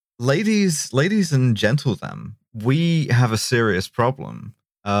ladies and gentlemen, we have a serious problem.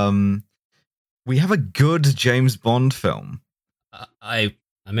 We have a good James Bond film. I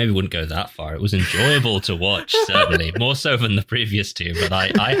maybe wouldn't go that far. It was enjoyable to watch, certainly. More so than the previous two, but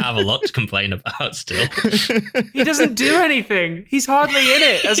I have a lot to complain about still. He doesn't do anything. He's hardly in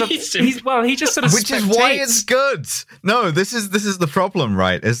it. He just sort of Which is why it's good. No, this is the problem,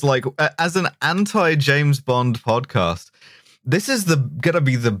 right? It's like, as an anti-James Bond podcast, this is gonna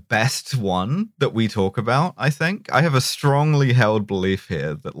be the best one that we talk about, I think. I have a strongly held belief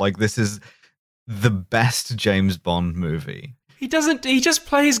here that, like, this is the best James Bond movie. He just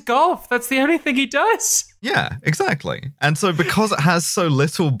plays golf. That's the only thing he does. Yeah, exactly. And so because it has so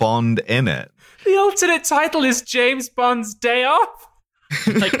little Bond in it. The alternate title is James Bond's Day Off.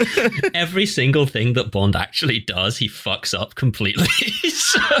 Like, every single thing that Bond actually does, he fucks up completely.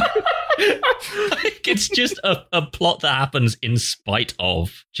 So, like, it's just a plot that happens in spite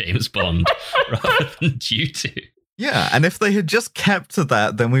of James Bond rather than due to. Yeah, and if they had just kept to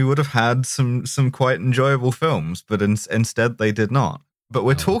that, then we would have had some quite enjoyable films, but instead they did not. But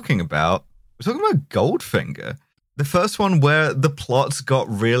we're talking about Goldfinger, the first one where the plots got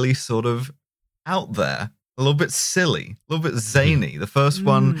really sort of out there, a little bit silly, a little bit zany. The first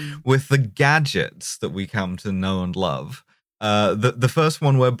one with the gadgets that we come to know and love. The first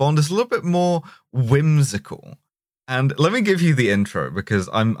one where Bond is a little bit more whimsical. And let me give you the intro because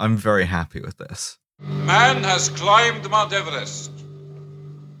I'm very happy with this. Man has climbed Mount Everest,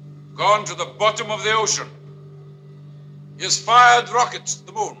 gone to the bottom of the ocean. He has fired rockets to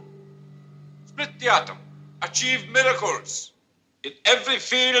the moon, split the atom, achieved miracles in every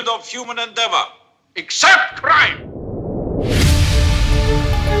field of human endeavor, except crime.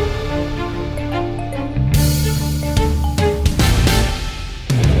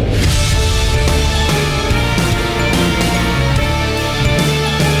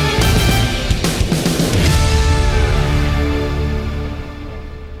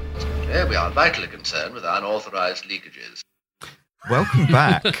 We are vitally concerned with unauthorized leakages. Welcome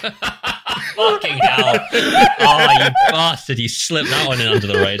back. Fucking hell. Oh, you bastard. You slipped that one in under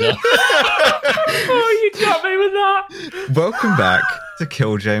the radar. Oh, you got me with that. Welcome back to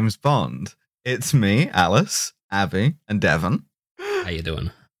Kill James Bond. It's me, Alice, Abby, and Devon. How you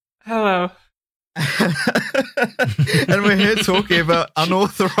doing? Hello. And we're here talking about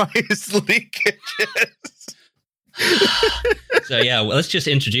unauthorized leakages. So yeah, well, let's just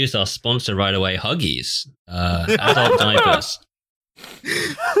introduce our sponsor right away, Huggies. Adult diapers.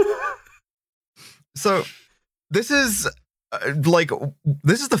 So this is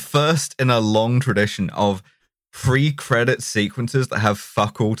the first in a long tradition of pre-credit sequences that have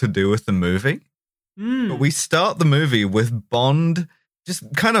fuck all to do with the movie. But we start the movie with Bond just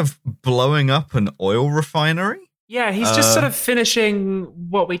kind of blowing up an oil refinery. Yeah, he's just sort of finishing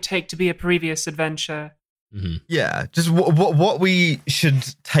what we take to be a previous adventure. Mm-hmm. Yeah, just what we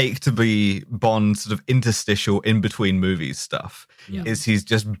should take to be Bond's sort of interstitial in between movies stuff is he's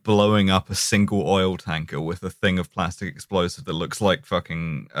just blowing up a single oil tanker with a thing of plastic explosive that looks like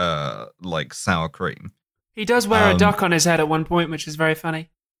fucking like sour cream. He does wear a duck on his head at one point, which is very funny.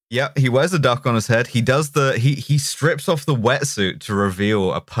 Yeah, he wears a duck on his head. He does he strips off the wetsuit to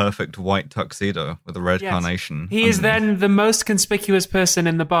reveal a perfect white tuxedo with a red carnation. He is then the most conspicuous person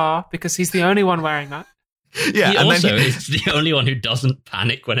in the bar because he's the only one wearing that. Yeah, he and also then is the only one who doesn't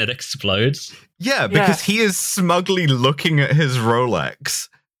panic when it explodes. Yeah, because he is smugly looking at his Rolex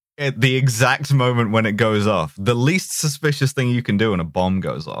at the exact moment when it goes off. The least suspicious thing you can do when a bomb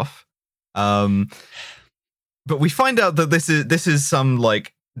goes off. But we find out that this is some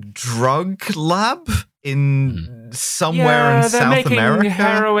like drug lab in somewhere in South America. They're making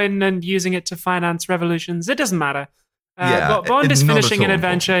heroin and using it to finance revolutions. It doesn't matter. But Bond is finishing an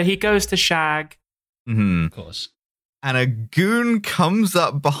adventure. He goes to shag. Mm-hmm. Of course. And a goon comes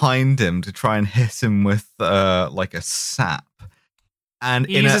up behind him to try and hit him with like a sap. And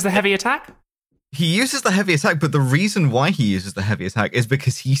he uses the heavy attack? He uses the heavy attack, but the reason why he uses the heavy attack is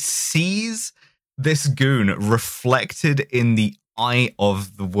because he sees this goon reflected in the eye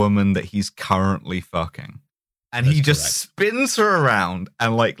of the woman that he's currently fucking. And he just spins her around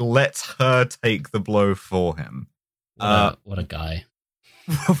and like lets her take the blow for him. What a guy.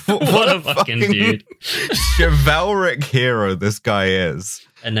 what a fucking dude. Chivalric hero this guy is.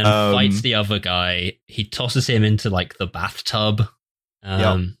 And then fights the other guy. He tosses him into like the bathtub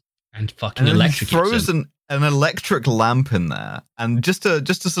and fucking electrocutes him. He throws an electric lamp in there. And just to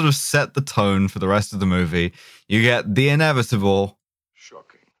sort of set the tone for the rest of the movie, you get the inevitable.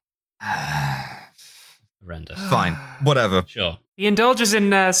 Shocking. Horrendous. Fine. Whatever. Sure. He indulges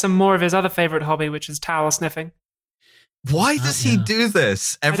in some more of his other favorite hobby, which is towel sniffing. Why does he do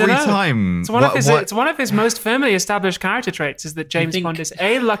this every time? It's one of his most firmly established character traits is that James Bond is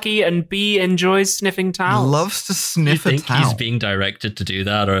A, lucky, and B, enjoys sniffing towels. Loves to sniff a towel. Do you think he's being directed to do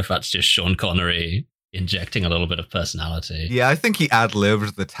that, or if that's just Sean Connery injecting a little bit of personality? Yeah, I think he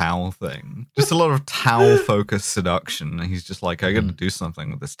ad-libbed the towel thing. Just a lot of towel-focused seduction. And he's just like, I got to do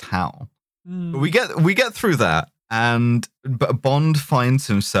something with this towel. But we get through that. And Bond finds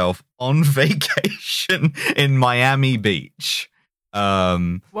himself on vacation in Miami Beach.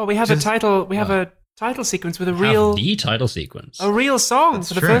 Well, we have a title. We have a title sequence with the title sequence, a real song. That's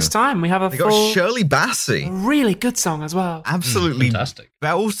for the first time. We have They got Shirley Bassey, a really good song as well. Absolutely fantastic,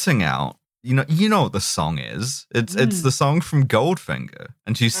 belting out. You know what the song is. It's the song from Goldfinger,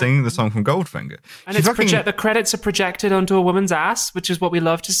 and she's singing the song from Goldfinger. And the credits are projected onto a woman's ass, which is what we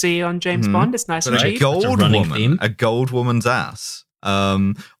love to see on James Bond. It's nice and cheap. A gold woman's ass.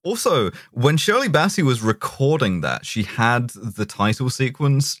 Also, when Shirley Bassey was recording that, she had the title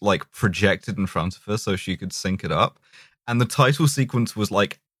sequence like projected in front of her so she could sync it up, and the title sequence was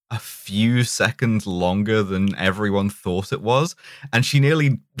like a few seconds longer than everyone thought it was, and she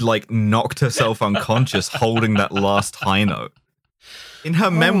nearly like knocked herself unconscious holding that last high note. In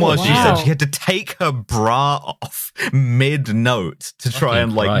her memoir, she said she had to take her bra off mid-note to try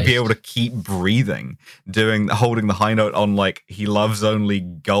and like be able to keep breathing, holding the high note on like "He loves only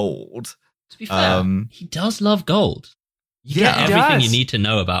gold." To be fair, he does love gold. You get everything you need to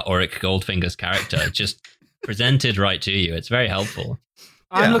know about Auric Goldfinger's character just presented right to you. It's very helpful.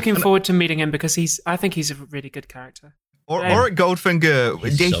 I'm looking forward to meeting him because I think he's a really good character. Auric Goldfinger,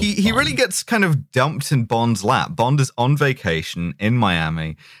 he really gets kind of dumped in Bond's lap. Bond is on vacation in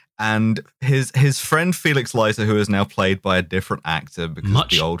Miami, and his friend Felix Leiter, who is now played by a different actor because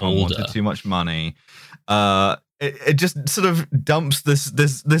the old one wanted too much money, it just sort of dumps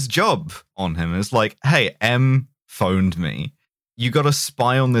this job on him. It's like, hey, M phoned me. You got to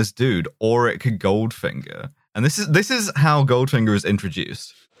spy on this dude, Auric Goldfinger. And this is how Goldfinger is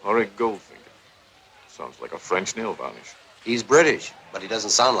introduced. Auric Goldfinger. Sounds like a French nail varnish. He's British, but he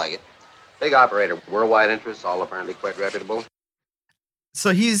doesn't sound like it. Big operator, worldwide interests, all apparently quite reputable.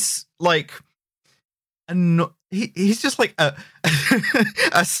 So he's like, he's just like a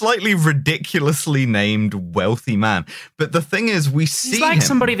slightly ridiculously named wealthy man. But the thing is, we see he's like him,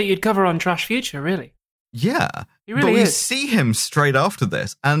 somebody that you'd cover on Trash Future, really. Yeah, he really is. We see him straight after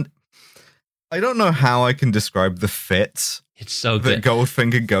this, and I don't know how I can describe the fits. It's so good that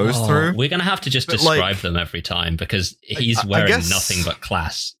Goldfinger goes through. We're gonna have to just describe them every time because he's wearing nothing but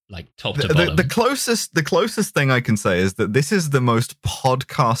class, like top to bottom. The closest thing I can say is that this is the most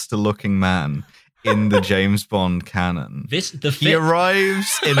podcaster-looking man in the James Bond canon. He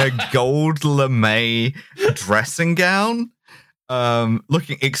arrives in a gold lame dressing gown,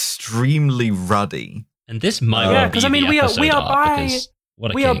 looking extremely ruddy. And this might because I mean we are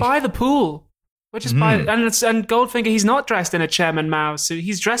by the pool. Which is by, and Goldfinger, he's not dressed in a Chairman Mao suit.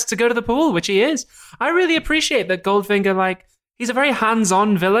 He's dressed to go to the pool, which he is. I really appreciate that Goldfinger, like, he's a very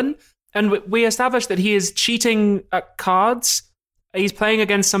hands-on villain, and we established that he is cheating at cards. He's playing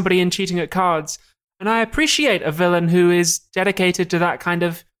against somebody and cheating at cards. And I appreciate a villain who is dedicated to that kind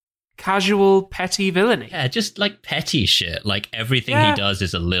of casual, petty villainy. Yeah, just like petty shit. Like everything he does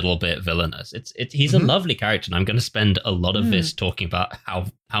is a little bit villainous. He's a lovely character, and I'm going to spend a lot of this talking about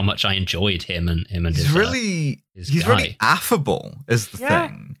how much I enjoyed him and his he's really affable is the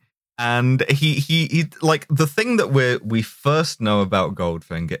thing. And he like the thing that we first know about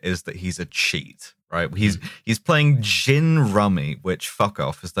Goldfinger is that he's a cheat. Right, he's playing gin rummy, which fuck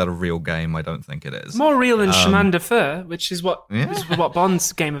off. Is that a real game? I don't think it is. More real than Chemin de Fer, which is what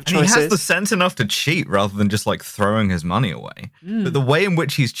Bond's game of choice is. He has the sense enough to cheat rather than just like throwing his money away. But the way in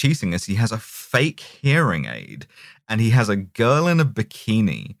which he's cheating is he has a fake hearing aid, and he has a girl in a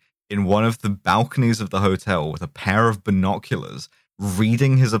bikini in one of the balconies of the hotel with a pair of binoculars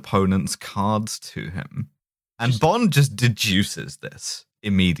reading his opponent's cards to him, and Bond just deduces this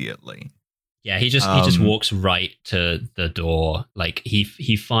immediately. Yeah, he just walks right to the door. Like he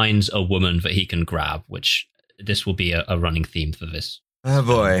finds a woman that he can grab, which this will be a running theme for this. Oh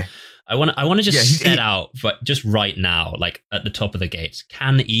boy. I want to just set out, but just right now, like at the top of the gates,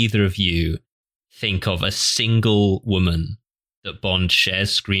 can either of you think of a single woman that Bond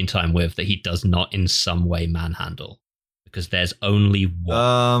shares screen time with that he does not in some way manhandle? Because there's only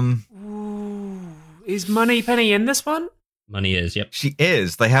one. Is Moneypenny in this one? Money is, yep. She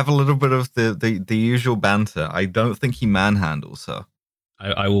is. They have a little bit of the usual banter. I don't think he manhandles her.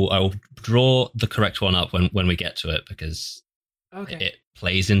 I will draw the correct one up when we get to it because it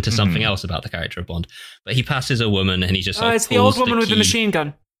plays into something else about the character of Bond. But he passes a woman and he just it's the old woman with the machine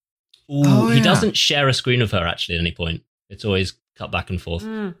gun. He doesn't share a screen with her actually at any point. It's always cut back and forth.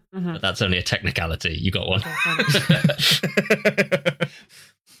 Mm-hmm. But that's only a technicality. You got one.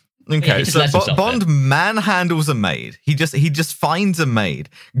 Okay, so Bond manhandles a maid. He just finds a maid,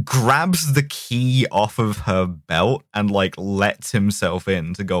 grabs the key off of her belt, and like lets himself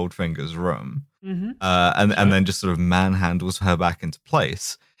into Goldfinger's room, and then just sort of manhandles her back into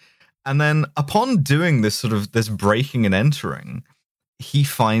place. And then, upon doing this this breaking and entering, he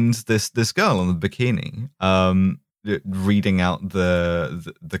finds this girl in the bikini, reading out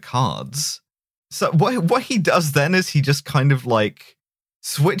the cards. So what he does then is he just kind of like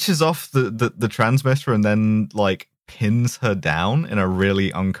switches off the transmitter and then like pins her down in a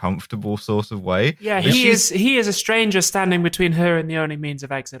really uncomfortable sort of way. Yeah, he is a stranger standing between her and the only means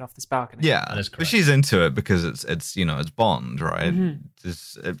of exit off this balcony. Yeah, that is correct. But she's into it because it's it's Bond, right?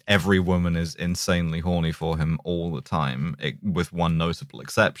 Mm-hmm. Every woman is insanely horny for him all the time, with one notable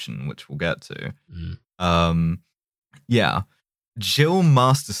exception, which we'll get to. Yeah, Jill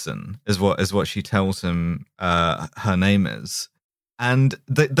Masterson is what she tells him her name is. And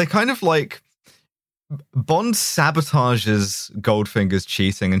they kind of like, Bond sabotages Goldfinger's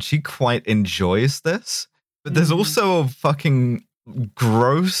cheating, and she quite enjoys this. But there's also a fucking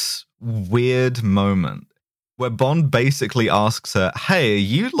gross, weird moment where Bond basically asks her, "Hey, are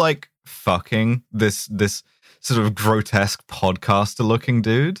you like fucking this sort of grotesque podcaster-looking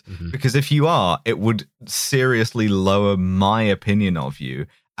dude? Mm-hmm. Because if you are, it would seriously lower my opinion of you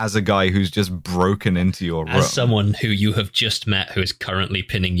as a guy who's just broken into your room. As someone who you have just met who is currently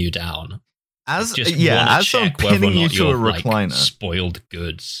pinning you down. As someone pinning you to a recliner. Like, spoiled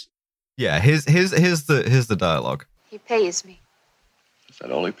goods. Yeah, here's the dialogue. He pays me. Is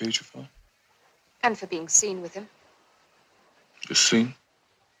that all he pays you for? And for being seen with him. Just seen?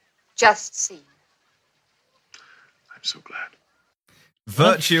 Just seen. I'm so glad.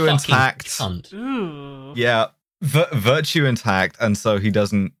 Virtue intact. Ooh. Yeah. Virtue intact, and so he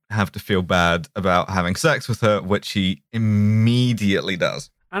doesn't have to feel bad about having sex with her, which he immediately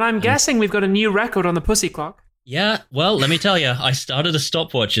does. And I'm guessing we've got a new record on the pussy clock. Yeah, well, let me tell you, I started a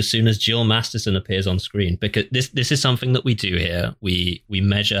stopwatch as soon as Jill Masterson appears on screen, because this is something that we do here. We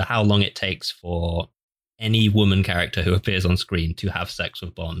measure how long it takes for any woman character who appears on screen to have sex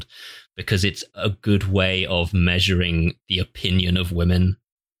with Bond, because it's a good way of measuring the opinion of women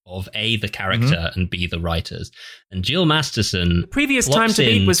of A, the character, and B, the writers. And Jill Masterson... The previous time to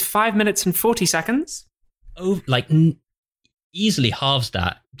beat was 5 minutes and 40 seconds. Oh, like easily halves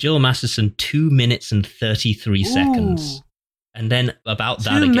that. Jill Masterson, 2 minutes and 33 seconds. And then about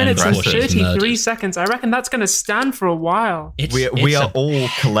that again. 2 minutes and 33 murdered. seconds. I reckon that's going to stand for a while. We are all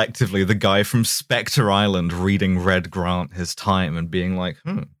collectively the guy from Spectre Island reading Red Grant his time and being like,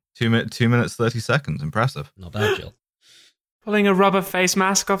 2 minutes, 30 seconds. Impressive. Not bad, Jill. Pulling a rubber face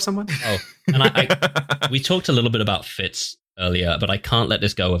mask off someone. Oh, and we talked a little bit about fits earlier, but I can't let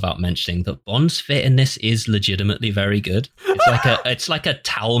this go without mentioning that Bond's fit in this is legitimately very good. It's like a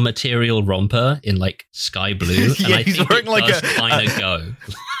towel material romper in like sky blue, and I think it does kind of go.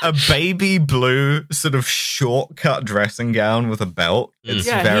 A baby blue sort of shortcut dressing gown with a belt. It's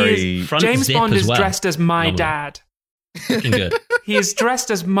very... James Bond is dressed as my dad. Looking good. He is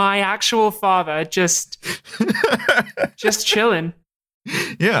dressed as my actual father, just chilling.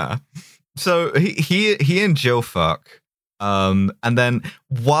 Yeah. So he and Jill fuck. And then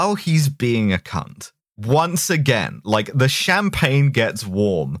while he's being a cunt, once again, like the champagne gets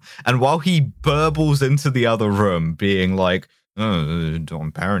warm, and while he burbles into the other room, being like,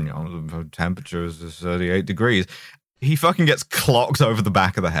 Dom Perignon, the temperature is 38 degrees. He fucking gets clocked over the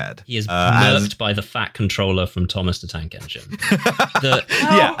back of the head. He is murked by the fat controller from Thomas the Tank Engine.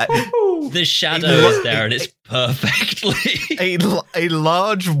 The shadow is there, and it's perfectly... A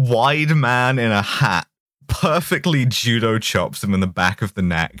large, wide man in a hat perfectly judo chops him in the back of the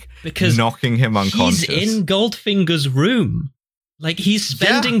neck, because knocking him unconscious. He's in Goldfinger's room. Like, he's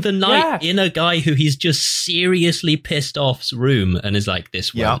spending the night in a guy who he's just seriously pissed off's room, and is like,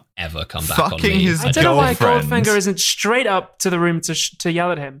 this won't ever come back on me. I don't know why Goldfinger isn't straight up to the room to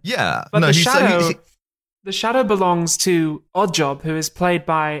yell at him. Yeah. But the shadow belongs to Oddjob, who is played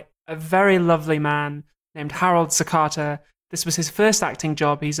by a very lovely man named Harold Sakata. This was his first acting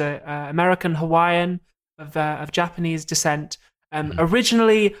job. He's a American Hawaiian of Japanese descent.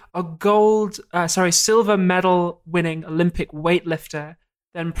 Originally a silver medal winning Olympic weightlifter,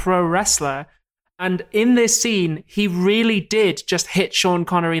 then pro wrestler. And in this scene, he really did just hit Sean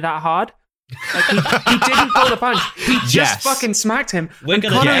Connery that hard. Like he didn't pull the punch. He just fucking smacked him. And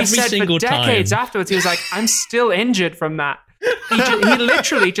Connery said for decades afterwards, he was like, I'm still injured from that. He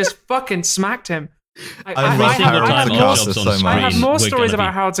literally just fucking smacked him. love Harold Takata so much. I have more stories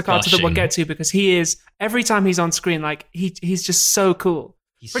about Harold Harold Takata that we'll get to, because he is, every time he's on screen, like he's just so cool.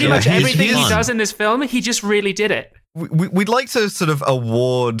 Pretty much everything he does in this film, he just really did it. We'd like to sort of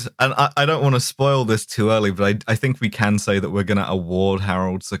award, and I don't want to spoil this too early, but I think we can say that we're going to award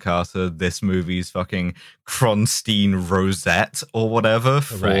Harold Takata this movie's fucking Kronstein Rosette or whatever.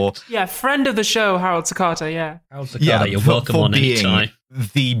 Correct. For friend of the show, Harold Takata. Harold Takata, you're welcome on anytime.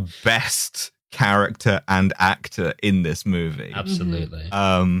 The best character and actor in this movie. Absolutely.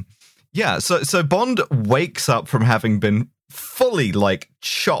 So Bond wakes up from having been fully like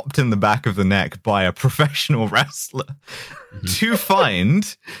chopped in the back of the neck by a professional wrestler to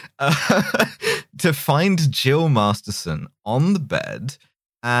find Jill Masterson on the bed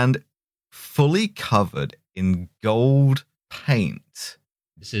and fully covered in gold paint.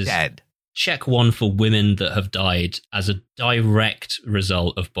 This is dead. Check one for women that have died as a direct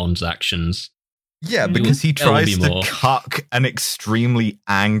result of Bond's actions. Yeah, because he tries to cuck an extremely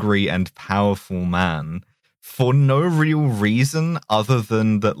angry and powerful man for no real reason other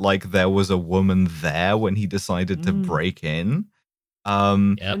than that, like, there was a woman there when he decided to break in.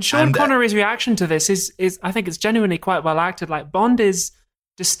 And Sean Connery's reaction to this is I think it's genuinely quite well acted. Like, Bond is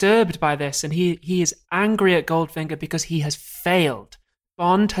disturbed by this, and he is angry at Goldfinger because he has failed.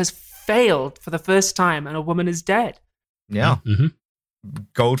 Bond has failed for the first time, and a woman is dead. Yeah.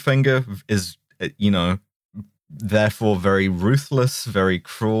 Goldfinger is, therefore very ruthless, very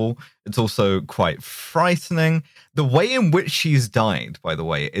cruel. It's also quite frightening. The way in which she's died, by the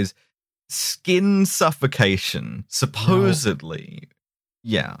way, is skin suffocation, supposedly.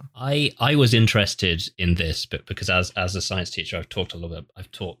 Yeah. I was interested in this, but because as a science teacher, I've taught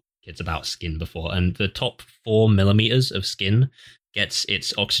kids about skin before, and the top 4 millimeters of skin gets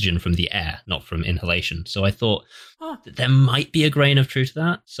its oxygen from the air, not from inhalation. So I thought that there might be a grain of truth to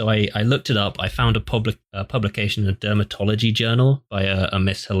that. So I looked it up. I found a publication in a dermatology journal by a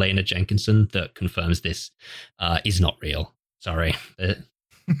Miss Helena Jenkinson that confirms this is not real. Sorry.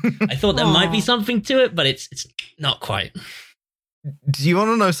 I thought there might be something to it, but it's not quite. Do you want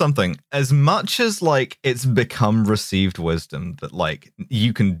to know something? As much as, like, it's become received wisdom that, like,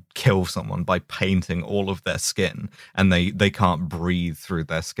 you can kill someone by painting all of their skin and they can't breathe through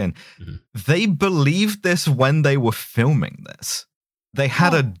their skin, they believed this when they were filming this. They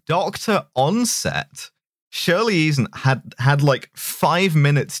had a doctor on set. Shirley Eason had like 5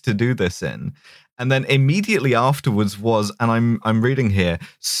 minutes to do this in. And then immediately afterwards was, and I'm reading here,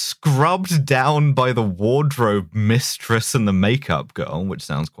 scrubbed down by the wardrobe mistress and the makeup girl, which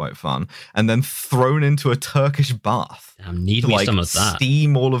sounds quite fun, and then thrown into a Turkish bath. Need me some of that.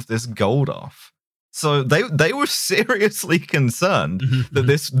 Steam all of this gold off. So they were seriously concerned that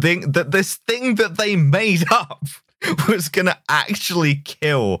this thing that they made up was going to actually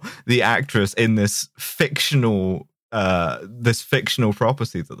kill the actress in this fictional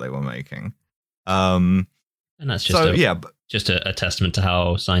property that they were making. And that's just a testament to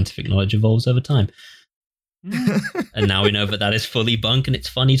how scientific knowledge evolves over time. And now we know that is fully bunk and it's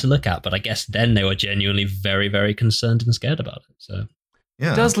funny to look at, but I guess then they were genuinely very, very concerned and scared about it. So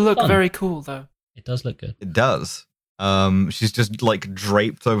yeah, it does look very cool, though. It does look good. It does. She's just like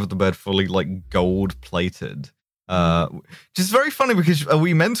draped over the bed, fully like gold plated. Which is very funny because are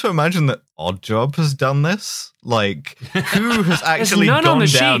we meant to imagine that Oddjob has done this? Like, who has actually none gone on the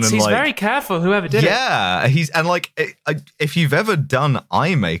down sheets. and He's like, very careful, whoever did it. Yeah, if you've ever done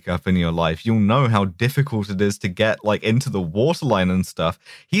eye makeup in your life, you'll know how difficult it is to get like into the waterline and stuff.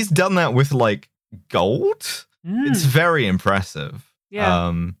 He's done that with like gold. It's very impressive.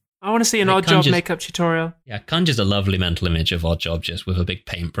 Yeah. I want to see an Oddjob makeup tutorial. Yeah, conjures a lovely mental image of Oddjob just with a big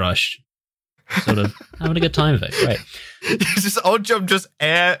paintbrush, sort of having a good time with it. Great. It's just Oddjob just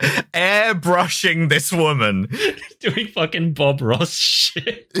airbrushing this woman. Doing fucking Bob Ross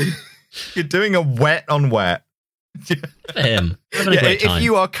shit. You're doing a wet on wet. For him. Having a great time. If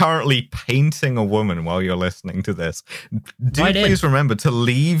you are currently painting a woman while you're listening to this, please remember to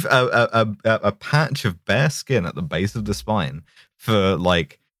leave a patch of bare skin at the base of the spine for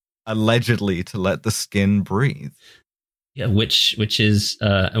like allegedly to let the skin breathe. Yeah, which is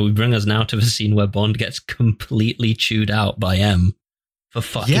we bring us now to the scene where Bond gets completely chewed out by M for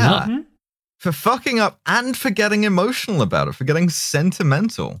fucking up. For fucking up and for getting emotional about it, for getting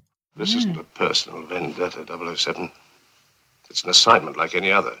sentimental. This isn't a personal vendetta, 007. It's an assignment like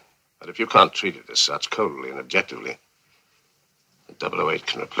any other. And if you can't treat it as such coldly and objectively, 008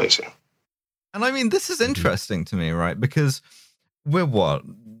 can replace him. And I mean, this is interesting to me, right? Because we're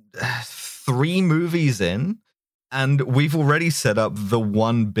 3 movies in? And we've already set up the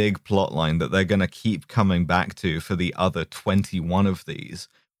one big plot line that they're going to keep coming back to for the other 21 of these,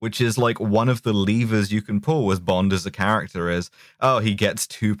 which is like one of the levers you can pull with Bond as a character is, he gets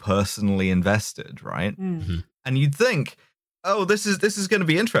too personally invested, right? Mm-hmm. And you'd think, this is going to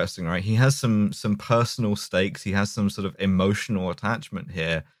be interesting, right? He has some personal stakes. He has some sort of emotional attachment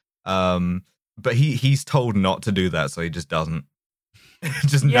here. But he's told not to do that, so he just doesn't.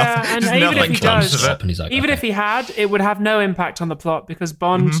 Just nothing. And even if he does, like, even if he had, it would have no impact on the plot because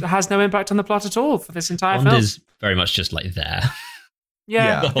Bond has no impact on the plot at all for this entire Bond film. is very much just like there.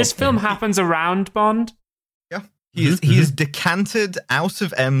 Yeah, this film happens around Bond. Yeah, he is decanted out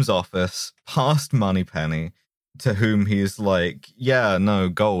of M's office, past Moneypenny, to whom he is like,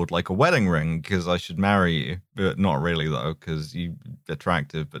 gold, like a wedding ring, because I should marry you, but not really though, because you're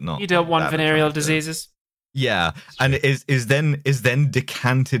attractive, but not. You don't want venereal attractive. diseases. Yeah, and is then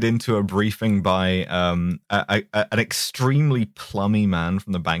decanted into a briefing by an extremely plummy man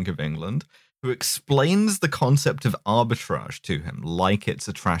from the Bank of England who explains the concept of arbitrage to him like it's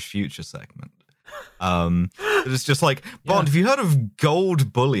a Trash Future segment. It's just like, Bond, have you heard of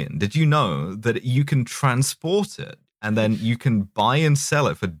gold bullion? Did you know that you can transport it and then you can buy and sell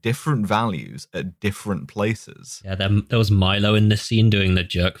it for different values at different places? Yeah, there was Milo in this scene doing the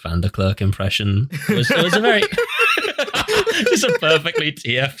Jerk Van der Klerk impression. It was a very... just a perfectly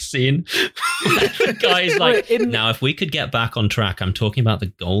TF scene. The guy's like, now if we could get back on track, I'm talking about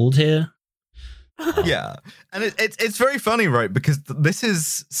the gold here. Yeah, and it's very funny, right? Because we're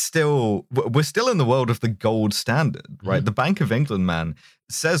still in the world of the gold standard, right? Mm-hmm. The Bank of England man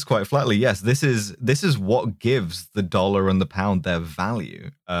says quite flatly, yes, this is what gives the dollar and the pound their value.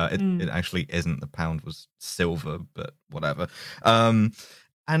 It actually isn't. The pound was silver, but whatever. And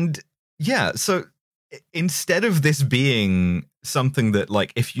yeah, so instead of this being something that,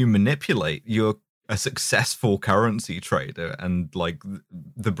 like, if you manipulate, you're a successful currency trader and like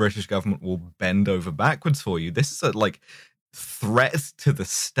the British government will bend over backwards for you. This is a like threat to the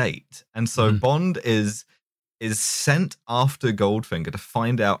state. And so Bond is sent after Goldfinger to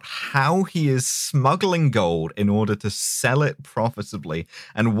find out how he is smuggling gold in order to sell it profitably.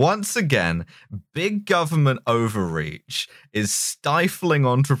 And once again, big government overreach is stifling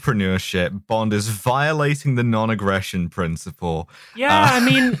entrepreneurship. Bond is violating the non-aggression principle. Yeah, I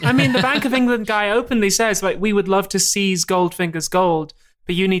mean, the Bank of England guy openly says, like, we would love to seize Goldfinger's gold,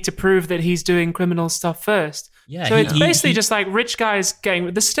 but you need to prove that he's doing criminal stuff first. Yeah, so it's basically just like rich guys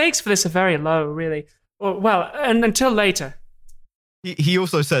getting... The stakes for this are very low, really. Well, and until later. He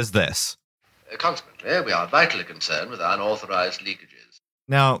also says this. Consequently, we are vitally concerned with unauthorized leakages.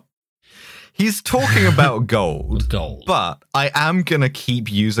 Now, he's talking about gold, but I am going to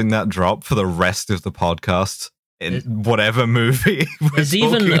keep using that drop for the rest of the podcast in whatever movie There's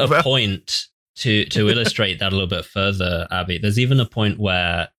even a point to illustrate that a little bit further, Abby. There's even a point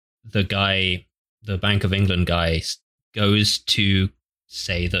where the Bank of England guy, goes to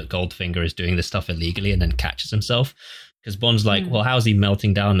say that Goldfinger is doing this stuff illegally and then catches himself because Bond's like, well, how's he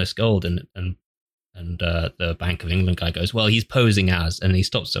melting down this gold? And the Bank of England guy goes, well, he's posing as, and he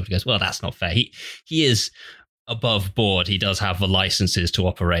stops himself and goes, well, that's not fair. He is above board. He does have the licenses to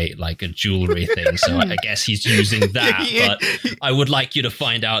operate like a jewelry thing, so I guess he's using that. But I would like you to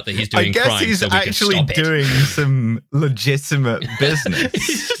find out that he's doing crime. I guess he's actually doing some legitimate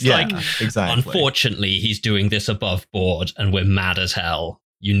business. Yeah, like, exactly. Unfortunately, he's doing this above board, and we're mad as hell.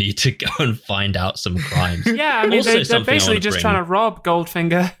 You need to go and find out some crimes. Yeah, I mean, they're basically just trying to rob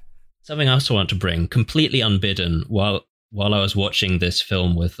Goldfinger. Something else I want to bring, completely unbidden, while I was watching this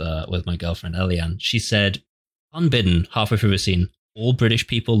film with my girlfriend Eliane, she said, unbidden, halfway through the scene, all British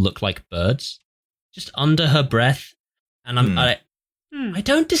people look like birds, just under her breath. And I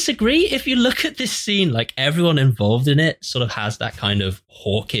don't disagree. If you look at this scene, like everyone involved in it sort of has that kind of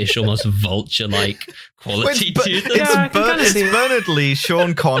hawkish, almost vulture-like quality to them. It's Bernard Lee,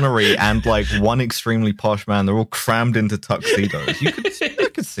 Sean Connery, and like one extremely posh man. They're all crammed into tuxedos. You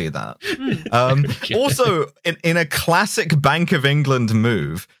could see that. Also, in a classic Bank of England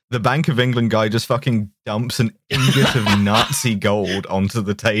move, the Bank of England guy just fucking dumps an ingot of Nazi gold onto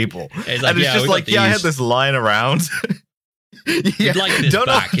the table. It's and it's just like, I had this lying around. You'd like this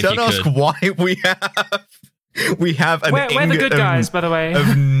back if don't you ask could. why we have an we're the good guys, by the way,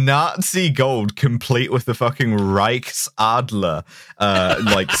 of Nazi gold, complete with the fucking Reichsadler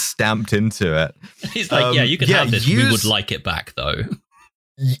like stamped into it. He's like, you can have this. We would like it back, though.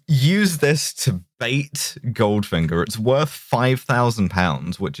 Use this to bait Goldfinger. It's worth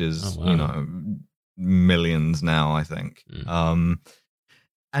 £5,000, which is millions now, I think.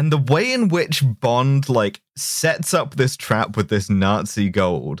 And the way in which Bond like sets up this trap with this Nazi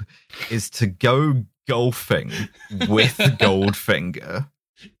gold is to go golfing with Goldfinger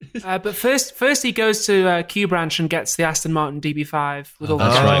But first he goes to Q Branch and gets the Aston Martin DB5 with all the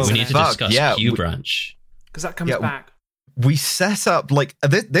That's right. guns We in need it. to discuss Q Branch. Because that comes back. We set up like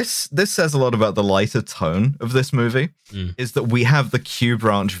this says a lot about the lighter tone of this movie, is that we have the Q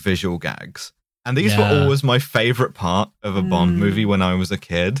Branch visual gags. And these were always my favorite part of a Bond movie when I was a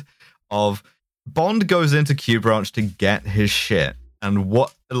kid. Of Bond goes into Q Branch to get his shit, and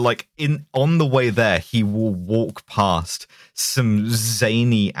on the way there, he will walk past some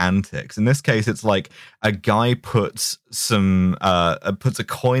zany antics. In this case, it's like a guy puts a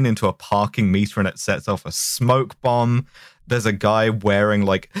coin into a parking meter and it sets off a smoke bomb. There's a guy wearing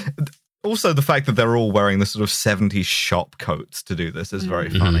also the fact that they're all wearing the sort of 70s shop coats to do this is very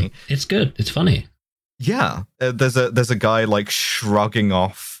funny. It's good. It's funny. Yeah, there's a guy shrugging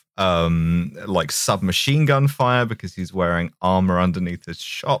off submachine gun fire because he's wearing armor underneath his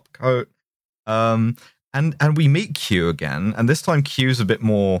shop coat. And we meet Q again, and this time Q's a bit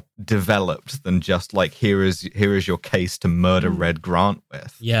more developed than just here is your case to murder Red Grant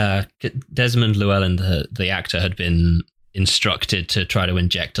with. Yeah, Desmond Llewellyn, the actor, had been instructed to try to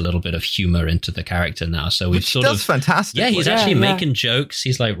inject a little bit of humor into the character now. So we've fantastic. Yeah, he's actually making jokes.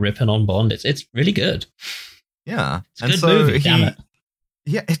 He's ripping on Bond. It's really good. Yeah, it's a good movie. Damn it.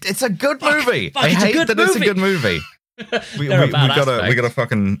 Yeah, it's a good movie. I hate that it's a good movie. we gotta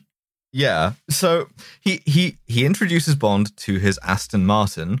fucking So he introduces Bond to his Aston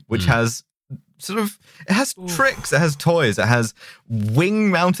Martin, which has tricks, it has toys, it has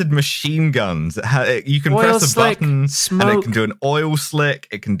wing-mounted machine guns. You can press a button and it can do an oil slick.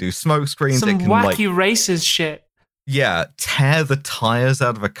 It can do smoke screens. Some it can wacky races shit. Yeah, tear the tires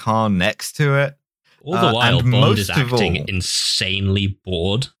out of a car next to it. All the while, Bond is acting insanely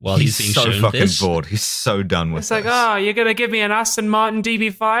bored while he's being shown this. He's so fucking bored. He's so done with this. It's you're going to give me an Aston Martin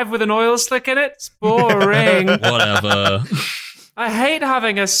DB5 with an oil slick in it? It's boring. Whatever. I hate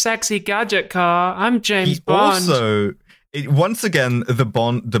having a sexy gadget car. I'm James Bond. Also, once again, the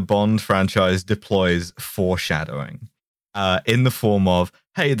Bond franchise deploys foreshadowing in the form of,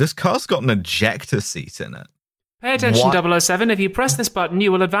 hey, this car's got an ejector seat in it. Pay attention, 007. If you press this button,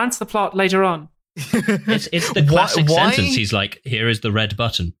 you will advance the plot later on. It's the classic sentence. He's like, here is the red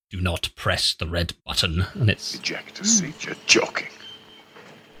button. Do not press the red button. And it's... Ejector seat? You're joking.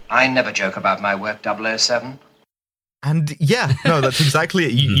 I never joke about my work, 007. And yeah, no, that's exactly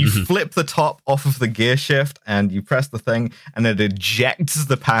it. You flip the top off of the gear shift and you press the thing and it ejects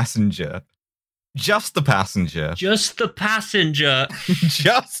the passenger. Just the passenger. Just the passenger.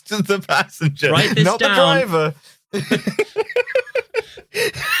 Just the passenger. Write this not down. The driver.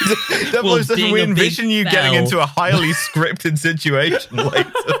 We envision you getting into a highly scripted situation later.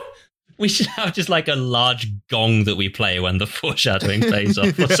 We should have just a large gong that we play when the foreshadowing plays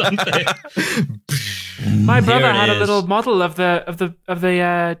off or something. My brother had a little model of the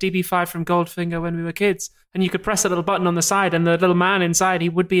DB5 from Goldfinger when we were kids, and you could press a little button on the side, and the little man inside, he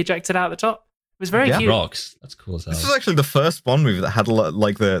would be ejected out the top. It was very cute. Rocks. That's cool as hell. This was actually the first Bond movie that had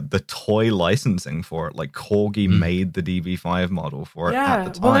the toy licensing for it. Corgi made the DB5 model for it at the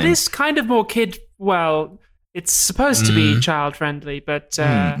time. Well, it is kind of more it's supposed to be child friendly, but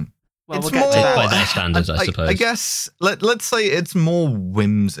we'll get to that. By their standards, I suppose. I guess let's say it's more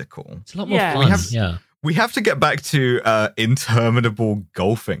whimsical. It's a lot more fun. We have to get back to interminable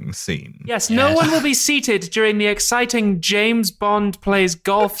golfing scene. Yes, no one will be seated during the exciting James Bond plays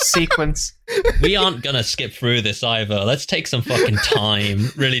golf sequence. We aren't going to skip through this either. Let's take some fucking time,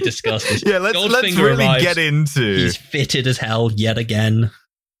 really discuss this. Yeah, let's really get into... He's fitted as hell yet again.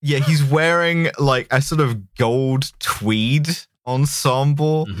 Yeah, he's wearing a sort of gold tweed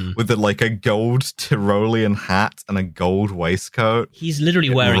ensemble with a gold Tyrolean hat and a gold waistcoat. He's literally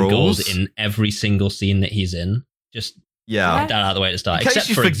wearing gold in every single scene that he's in. Just get that out of the way to start. In case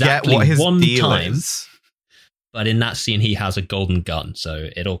Except for exactly what his one deal time. Is. But in that scene, he has a golden gun, so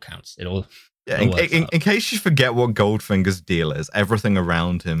it all counts. It all. In case you forget what Goldfinger's deal is, everything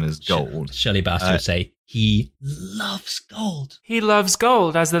around him is gold. Shirley Bassey would say he loves gold. He loves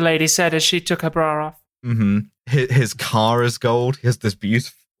gold, as the lady said as she took her bra off. Mm-hmm. His car is gold. He has this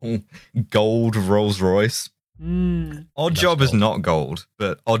beautiful gold Rolls Royce. Odd Job is not gold,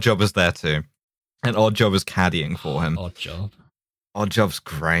 but Odd Job is there too. And Odd Job is caddying for him. Odd Job. Odd Job's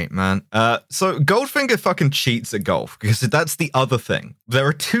great, man. So Goldfinger fucking cheats at golf, because that's the other thing. There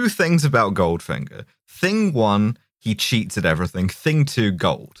are two things about Goldfinger. Thing one, he cheats at everything. Thing two,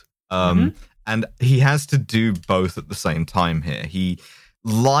 gold. And he has to do both at the same time here. He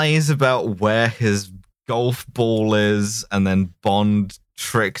lies about where his golf ball is, and then Bond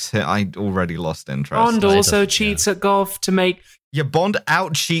tricks him. I already lost interest. Bond also cheats at golf to make... Yeah, Bond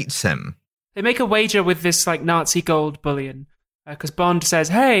out-cheats him. They make a wager with this Nazi gold bullion. because Bond says,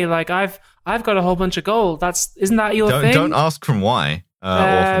 "Hey, like I've got a whole bunch of gold. Isn't that your thing?" Don't ask from why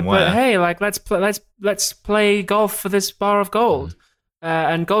or from where. But hey, like let's play golf for this bar of gold.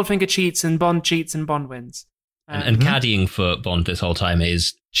 And Goldfinger cheats, and Bond cheats, and Bond wins. And caddying for Bond this whole time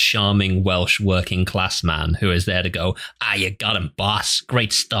is charming Welsh working class man who is there to go, you got him, boss.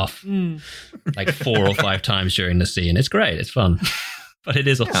 Great stuff. Like 4 or 5 times during the scene. It's great. It's fun. But it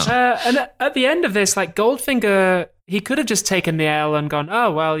is also... and at the end of this, like Goldfinger, he could have just taken the L and gone,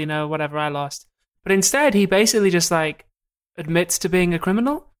 oh, well, whatever, I lost. But instead, he basically just like admits to being a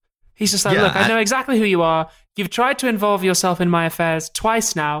criminal. He's just like, look, I know exactly who you are. You've tried to involve yourself in my affairs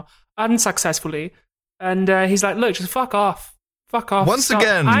twice now, unsuccessfully. And he's like, look, just fuck off. Fuck off. Once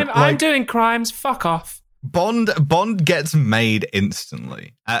again, I'm doing crimes. Fuck off. Bond gets made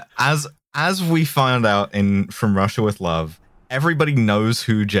instantly. As we found out in From Russia with Love, everybody knows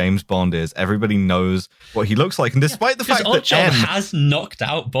who James Bond is. Everybody knows what he looks like. And despite the fact that Oddjob has knocked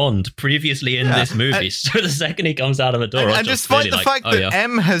out Bond previously in this movie, so the second he comes out of a door, and despite the fact that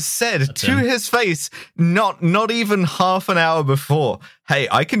M has said to his face, not even half an hour before, hey,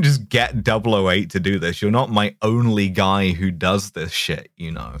 I can just get 008 to do this. You're not my only guy who does this shit,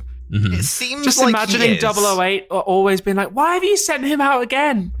 Mm-hmm. It seems just like imagining 008 always being like, why have you sent him out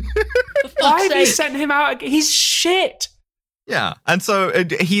again? Why have you sent him out again? He's shit. Yeah, and so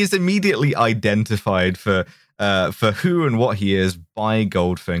he is immediately identified for who and what he is by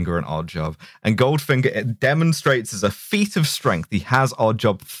Goldfinger and Oddjob. And Goldfinger demonstrates as a feat of strength. He has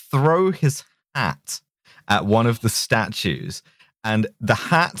Oddjob throw his hat at one of the statues, and the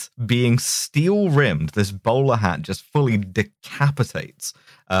hat being steel-rimmed, this bowler hat just fully decapitates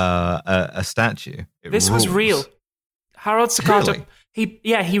a statue. This was real. Harold Sakata, really?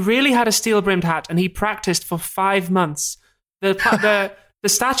 he really had a steel-brimmed hat, and he practiced for 5 months. The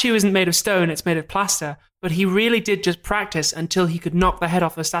statue isn't made of stone, it's made of plaster, but he really did just practice until he could knock the head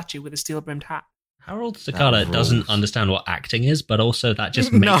off the statue with a steel-brimmed hat. Harold Sakata doesn't understand what acting is, but also that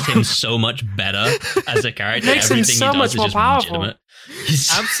just makes him so much better as a character. It makes him so much more powerful. Legitimate.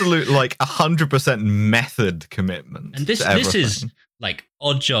 Absolute, 100% method commitment. And this is like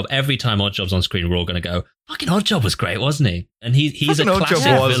Oddjob. Every time Oddjob's on screen, we're all going to go, fucking Oddjob was great, wasn't he? And he's a classic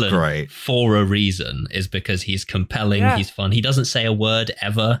villain for a reason, is because he's compelling, he's fun. He doesn't say a word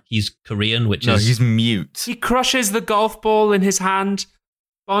ever. He's Korean, he's mute. He crushes the golf ball in his hand.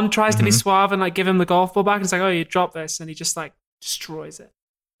 Bond tries to be suave and give him the golf ball back. And it's like, oh, you dropped this. And he just destroys it.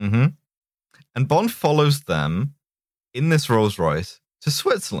 Mm-hmm. And Bond follows them in this Rolls Royce to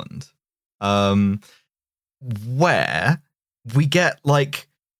Switzerland, where we get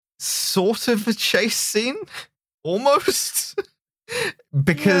sort of a chase scene, almost,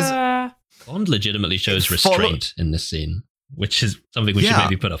 because Bond legitimately shows restraint in this scene, which is something we should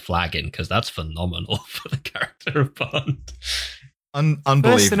maybe put a flag in, because that's phenomenal for the character of Bond.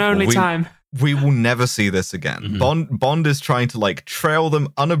 Unbelievable. First and only time. We will never see this again. Mm-hmm. Bond is trying to trail them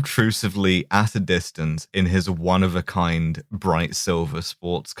unobtrusively at a distance in his one-of-a-kind bright silver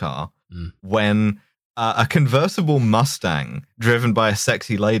sports car when a convertible Mustang driven by a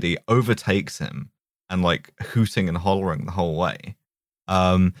sexy lady overtakes him and hooting and hollering the whole way,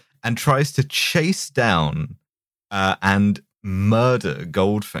 and tries to chase down and murder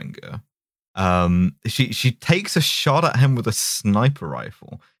Goldfinger. She takes a shot at him with a sniper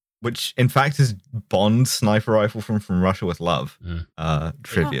rifle, which in fact is Bond's sniper rifle from Russia with Love.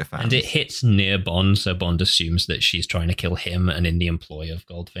 Trivia fans. And it hits near Bond, so Bond assumes that she's trying to kill him and in the employ of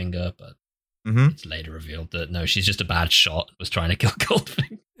Goldfinger, but it's later revealed that no, she's just a bad shot, was trying to kill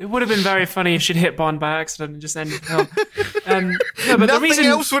Goldfinger. It would have been very funny if she'd hit Bond by accident and just ended the film. No, but nothing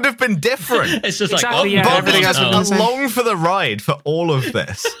else would have been different. It's just exactly, Bond has been along for the ride for all of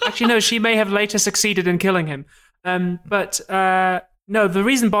this. Actually, no, she may have later succeeded in killing him. No, the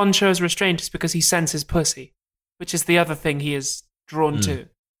reason Bond shows restraint is because he senses pussy, which is the other thing he is drawn to.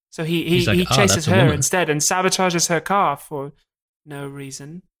 So he chases her instead and sabotages her car for no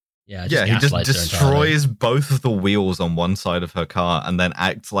reason. Yeah, he just destroys both of the wheels on one side of her car and then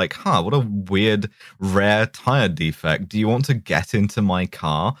acts like, what a weird, rare tire defect. Do you want to get into my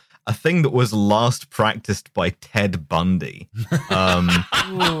car? A thing that was last practiced by Ted Bundy.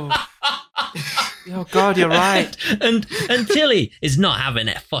 Oh, God, you're right. and Tilly is not having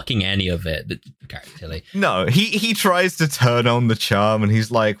fucking any of it. The character Tilly. No, he tries to turn on the charm and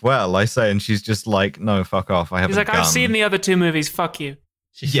he's like, well, I say, and she's just like, no, fuck off. I have a gun. I've seen the other 2 movies. Fuck you.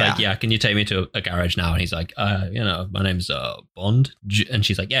 She's like, can you take me to a garage now? And he's like, my name's Bond. And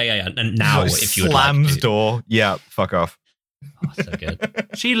she's like, yeah. And now, if you would like to. Slams door. Yeah, fuck off. Oh, so good.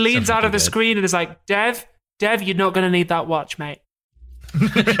 She leans out of the screen and is like, Dev, you're not going to need that watch, mate.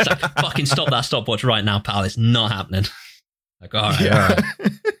 It's like, fucking stop that stopwatch right now, pal. It's not happening. Like, all right.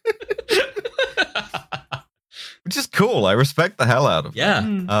 Which is cool. I respect the hell out of it.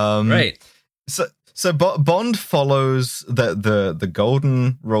 Yeah. Great. So Bond follows the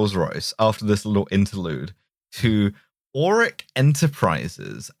golden Rolls Royce after this little interlude to Auric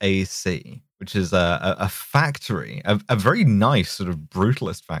Enterprises AC, which is a factory, a very nice sort of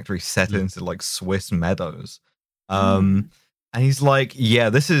brutalist factory set into like Swiss meadows. And he's like, yeah,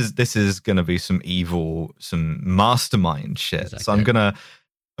 this is gonna be some evil, some mastermind shit. Exactly. So I'm gonna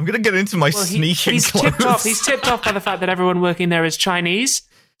get into my sneaking clothes. He's tipped off by the fact that everyone working there is Chinese.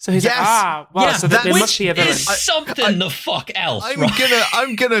 So he's so that they must be a villain. Something the fuck else.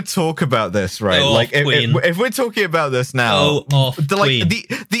 I'm gonna talk about this, right? Go like off, if we're talking about this now,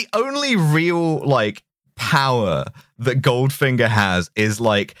 the only real like power that Goldfinger has is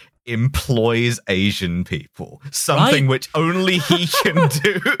like employs Asian people, something which only he can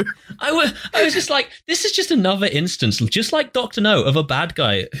do. I was just like, this is just another instance, just like Dr. No, of a bad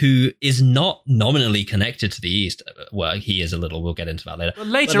guy who is not nominally connected to the East. Well, he is a little, we'll get into that later. Well,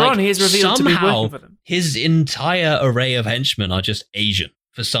 later on, he is revealed to be working for them. His entire array of henchmen are just Asian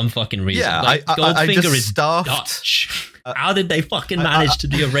for some fucking reason. Yeah, like, Goldfinger is Dutch. How did they fucking manage to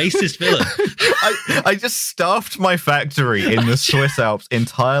be a racist villain? I just staffed my factory in the Swiss Alps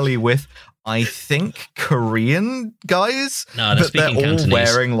entirely with, I think, Korean guys. No, they're all Cantonese.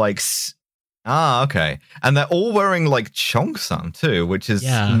 Wearing like... okay. And they're all wearing like Cheongsam too, which is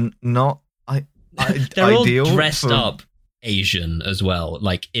not they're ideal. All dressed up Asian as well,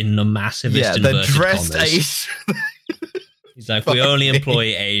 like in the massivest inverted they're dressed commas. Asian. He's like, we only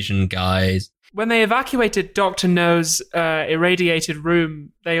employ Asian guys. When they evacuated Dr. No's irradiated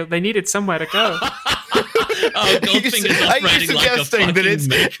room, they needed somewhere to go. Goldfinger's operating like a fucking that it's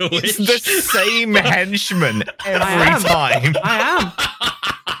the same henchman every time. I am.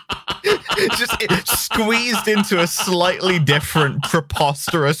 Just squeezed into a slightly different,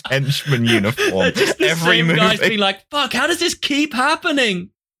 preposterous henchman uniform. Just the every same movie. guys being like, fuck, how does this keep happening?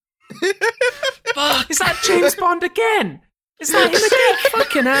 Fuck, is that James Bond again? Is that him again?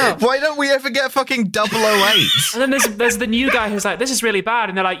 Fucking hell. Why don't we ever get fucking 008? And then there's the new guy who's like, this is really bad.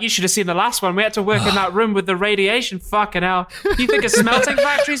 And they're like, you should have seen the last one. We had to work in that room with the radiation. Fucking hell. You think a smelting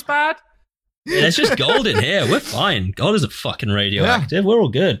factory's bad? Yeah, there's just gold in here. We're fine. Gold isn't fucking radioactive. Yeah. We're all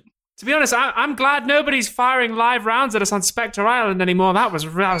good. To be honest, I'm glad nobody's firing live rounds at us on Spectre Island anymore. That was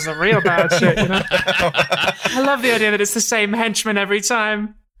a real bad shit, you know? I love the idea that it's the same henchman every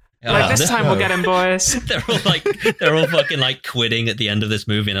time. Like, this time we'll get him, boys. They're all fucking like quitting at the end of this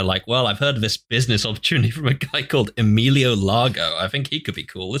movie, and they're like, well, I've heard of this business opportunity from a guy called Emilio Largo. I think he could be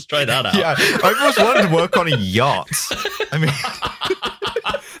cool. Let's try that out. Yeah, I always wanted to work on a yacht. I mean...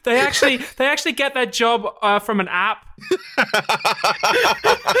 They actually get their job from an app.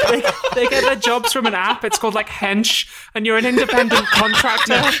 they get their jobs from an app. It's called like Hench, and you're an independent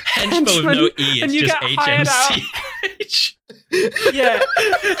contractor. Hench, but with no E. It's just HMCH. Yeah,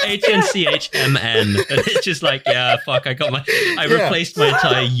 HNCHMN. And it's just like, yeah, fuck. I replaced my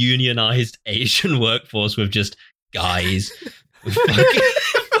entire unionized Asian workforce with just guys. With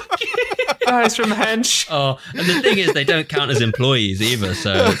guys from Hench. Oh, and the thing is, they don't count as employees either,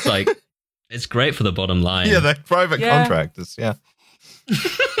 so it's like, it's great for the bottom line. Yeah, they're private contractors, yeah.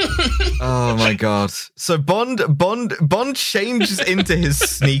 Oh my god. So Bond changes into his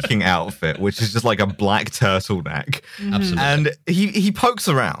sneaking outfit, which is just like a black turtleneck. Absolutely. And he pokes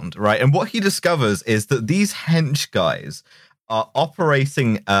around, right? And what he discovers is that these hench guys are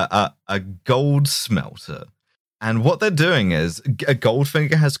operating a gold smelter. And what they're doing is,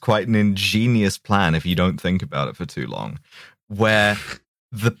 Goldfinger has quite an ingenious plan if you don't think about it for too long, where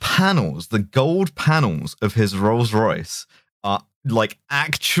the gold panels of his Rolls Royce are like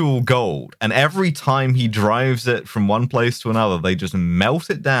actual gold. And every time he drives it from one place to another, they just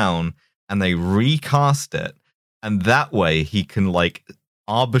melt it down and they recast it. And that way he can like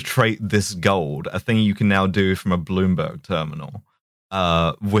arbitrate this gold, a thing you can now do from a Bloomberg terminal,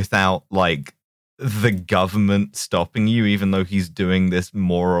 without like the government stopping you, even though he's doing this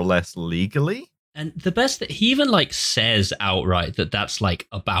more or less legally. And the best that he even like says outright that that's like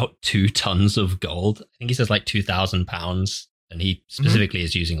about 2 tons of gold. I think he says like 2,000 pounds, and he specifically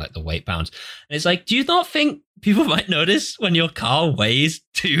is using like the weight pounds. And it's like, do you not think people might notice when your car weighs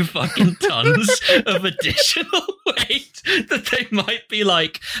 2 fucking tons of additional weight that they might be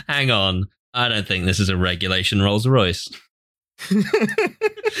like, hang on, I don't think this is a regulation Rolls Royce.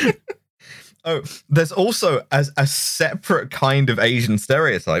 Oh, there's also a separate kind of Asian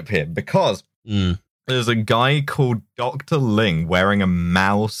stereotype here, because there's a guy called Dr. Ling wearing a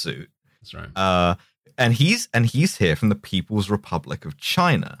Mao suit. That's right. And he's here from the People's Republic of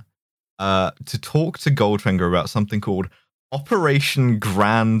China to talk to Goldfinger about something called Operation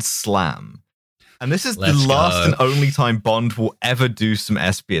Grand Slam. And this is Let's the last go. and only time Bond will ever do some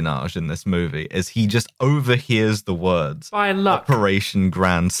espionage in this movie, is he just overhears the words By luck. Operation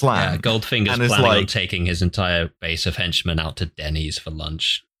Grand Slam. Yeah, Goldfinger's And it's planning on like- taking his entire base of henchmen out to Denny's for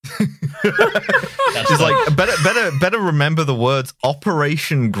lunch. It's like better remember the words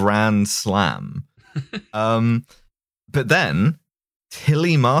Operation Grand Slam. But then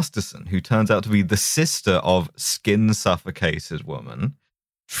Tilly Masterson, who turns out to be the sister of Skin Suffocated Woman,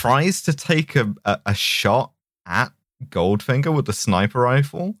 tries to take a shot at Goldfinger with a sniper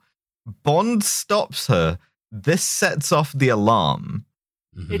rifle. Bond stops her. This sets off the alarm.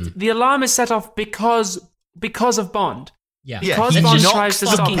 The alarm is set off because of Bond. Yeah, Because he Bond knocks tries to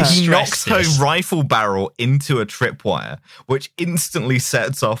stop her. He knocks Stress her rifle barrel into a tripwire, which instantly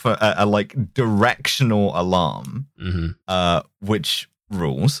sets off a like directional alarm, which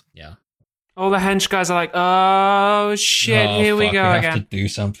rules. Yeah. All the hench guys are like, oh shit, here we go have again. to do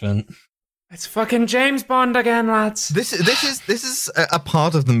something. It's fucking James Bond again, lads. This is a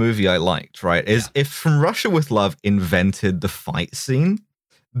part of the movie I liked, right? If From Russia with Love invented the fight scene,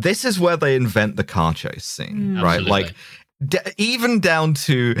 this is where they invent the car chase scene, right? Absolutely. Like even down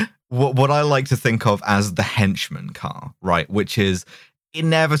to what I like to think of as the henchman car, right? Which is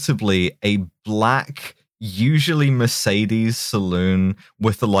inevitably a black, usually Mercedes saloon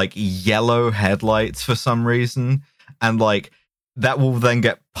with the like yellow headlights for some reason, and like that will then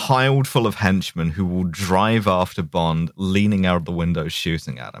get piled full of henchmen who will drive after Bond, leaning out of the window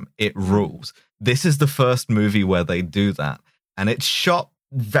shooting at him. It rules. This is the first movie where they do that, and it's shot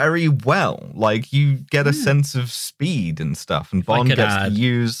very well. Like you get a sense of speed and stuff, and Bond gets to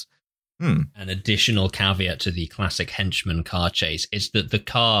use an additional caveat to the classic henchman car chase is that the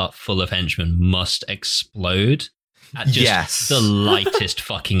car full of henchmen must explode at just the lightest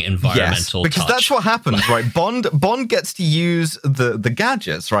fucking environmental because touch. that's what happens, right? Bond gets to use the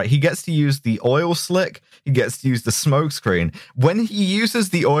gadgets, right? He gets to use the oil slick, he gets to use the smoke screen. When he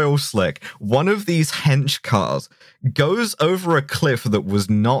uses the oil slick, one of these hench cars goes over a cliff that was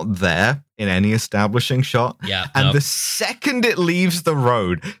not there in any establishing shot. Yeah, and the second it leaves the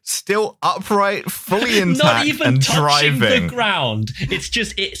road, still upright, fully intact, not even and touching driving. the ground. It's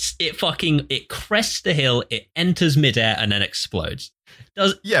just it crests the hill, it enters midair, and then explodes.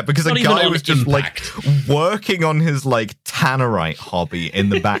 Because a not even guy on was just impact. like working on his like tannerite hobby in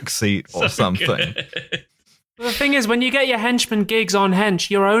the back seat or something. Well, the thing is, when you get your henchman gigs on hench,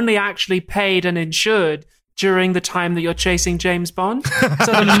 you're only actually paid and insured during the time that you're chasing James Bond.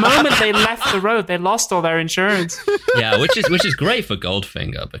 So the moment they left the road, they lost all their insurance. Yeah, which is great for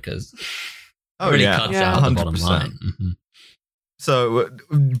Goldfinger because it really cuts out the bottom 100%. line. So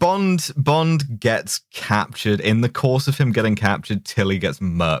Bond gets captured. In the course of him getting captured, Tilly gets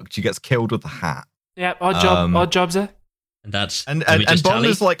murked. She gets killed with a hat. Yeah, odd jobs there. And that's and Bond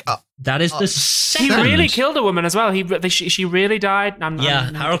is like that is the He second. really killed a woman as well. She really died.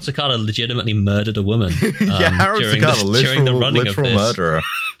 Harold Sakata legitimately murdered a woman. Harold Sakata, during the running of this. murderer.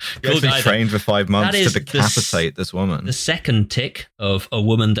 He Cool actually guy, trained for 5 months is to decapitate this woman. The second tick of a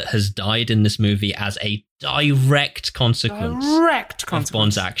woman that has died in this movie as a direct consequence of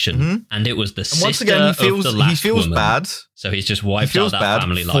Bond's action, and it was the sister once again, of the last he feels woman. bad. So he's just wiped He feels out that bad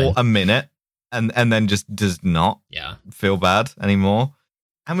family for line a minute, and then just does not feel bad anymore.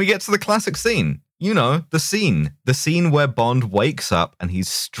 And we get to the classic scene. You know, the scene where Bond wakes up and he's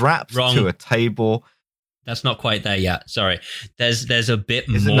strapped to a table. That's not quite there yet. Sorry. There's a bit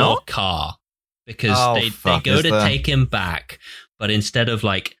Is it more not? car because they go is to there? take him back, but instead of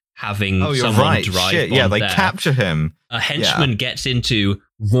like having Oh, you're someone right. drive Shit, Bond yeah, they there, capture him. a henchman gets into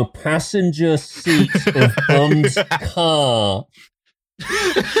the passenger seat of Bond's car.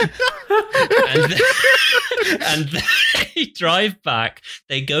 and they drive back.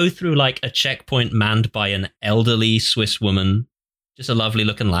 They go through like a checkpoint manned by an elderly Swiss woman, just a lovely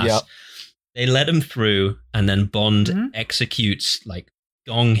looking lass. Yep. They let him through, and then Bond executes like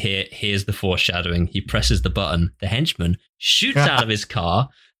gong here. Here's the foreshadowing. He presses the button. The henchman shoots out of his car,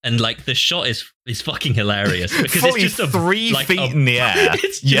 and like the shot is fucking hilarious because Fully it's just 3 feet in the air.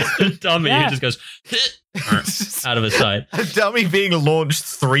 It's just a dummy who just goes out of his side. A dummy being launched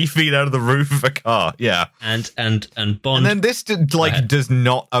 3 feet out of the roof of a car. Yeah. And Bond. And then this does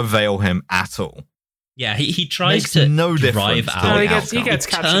not avail him at all. Yeah, he tries Makes to no drive difference to out. the he gets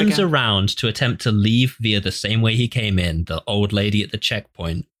captured turns again. around to attempt to leave via the same way he came in, the old lady at the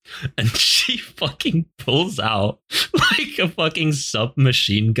checkpoint, and she fucking pulls out like a fucking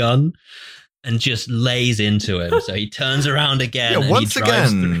submachine gun and just lays into him. So he turns around again and once he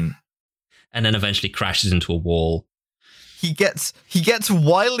drives through, again, and then eventually crashes into a wall. he gets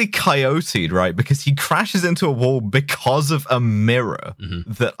Wile E. Coyote'd, right? Because he crashes into a wall because of a mirror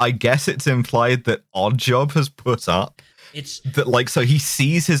that I guess it's implied that Oddjob has put up. It's that, like, so he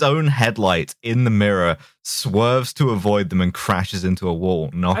sees his own headlight in the mirror, swerves to avoid them, and crashes into a wall,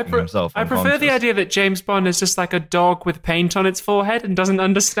 knocking himself unconscious. I prefer the idea that James Bond is just like a dog with paint on its forehead and doesn't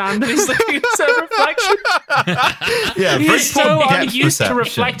understand that he's looking at his own reflection. Yeah, he's so unused to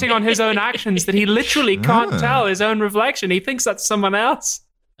reflecting on his own actions that he literally can't tell his own reflection. He thinks that's someone else.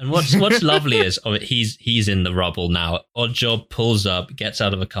 And what's lovely is he's in the rubble now. Oddjob pulls up, gets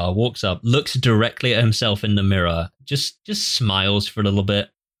out of a car, walks up, looks directly at himself in the mirror, just smiles for a little bit,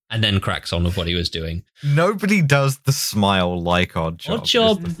 and then cracks on with what he was doing. Nobody does the smile like Oddjob.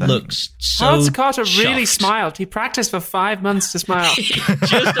 Oddjob looks so Hans Carter chuffed. Really smiled. He practiced for 5 months to smile. He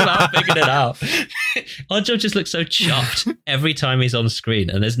just about figured it out. Oddjob just looks so chuffed every time he's on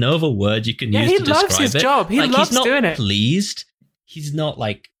screen, and there's no other word you can use to describe it. He loves his job. He loves doing it. Pleased. He's not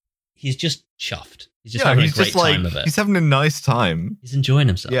like, he's just chuffed. He's just having a great time of it. He's having a nice time. He's enjoying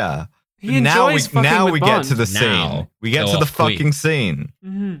himself. Yeah. He enjoys fucking now with we Bond. get to the scene. We get to the fucking scene.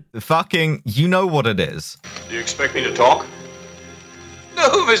 Mm-hmm. The fucking, you know what it is. Do you expect me to talk? No,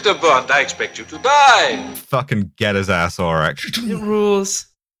 Mr. Bond, I expect you to die. Fucking get his ass, Oryx. It rules.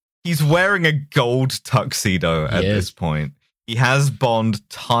 He's wearing a gold tuxedo at this point. He has Bond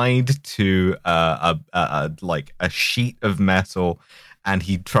tied to a sheet of metal, and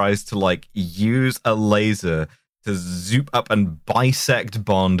he tries to like use a laser to zoop up and bisect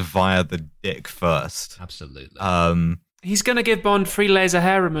Bond via the dick first. Absolutely. He's going to give Bond free laser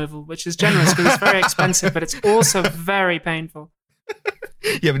hair removal, which is generous because it's very expensive, but it's also very painful.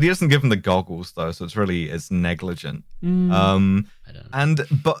 Yeah, but he doesn't give him the goggles though, so it's negligent. But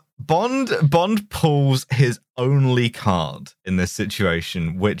Bond pulls his only card in this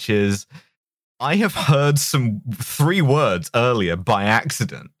situation, which is, I have heard 3 words earlier by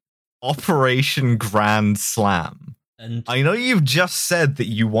accident. Operation Grand Slam. And I know you've just said that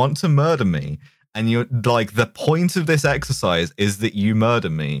you want to murder me, and you're like, the point of this exercise is that you murder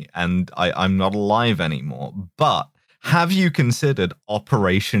me and I'm not alive anymore. But have you considered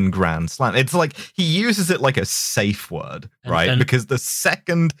Operation Grand Slam? It's like he uses it like a safe word, right? Because the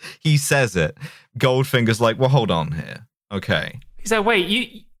second he says it, Goldfinger's like, well, hold on here. Okay. He's like,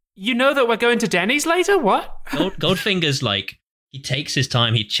 wait, you know that we're going to Denny's later? What? Goldfinger's like, he takes his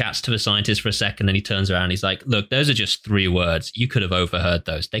time, he chats to a scientist for a second, then he turns around, he's like, look, those are just 3 words. You could have overheard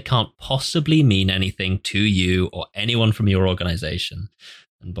those. They can't possibly mean anything to you or anyone from your organization.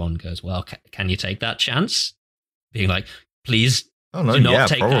 And Bond goes, well, can you take that chance? Being like, please do not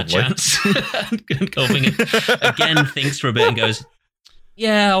take that chance. And Goldfinger again thinks for a bit and goes,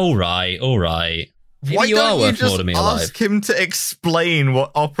 yeah, all right. Maybe Why you don't are you just me ask him to explain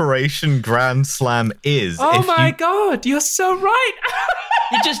what Operation Grand Slam is? Oh my god, you're so right.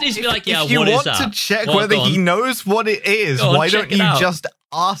 He just needs to be like, yeah, what is that? If you want to check whether he knows what it is, why don't you just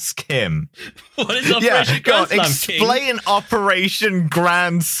ask him? What is Operation Grand Slam, explain Operation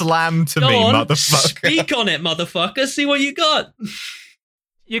Grand Slam to me, motherfucker. Speak on it, motherfucker. See what you got.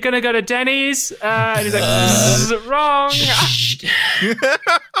 You're going to go to Denny's? And he's like, wrong.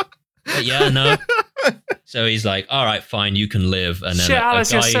 Yeah, no. So he's like, all right, fine, you can live. And then shit,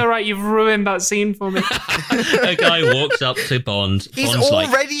 Alice, you're so right. You've ruined that scene for me. A guy walks up to Bond. He's Bond's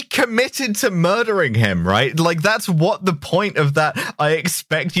already committed to murdering him, right? Like, that's what the point of that I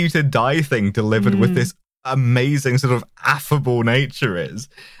expect you to die thing delivered with this amazing sort of affable nature is.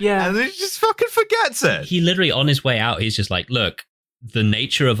 Yeah. And he just fucking forgets it. He literally, on his way out, he's just like, look, the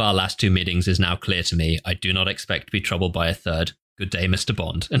nature of our last 2 meetings is now clear to me. I do not expect to be troubled by a third. Good day, Mr.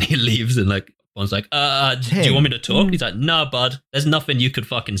 Bond. And he leaves, and like Bond's like, do you want me to talk? He's like, no, bud. There's nothing you could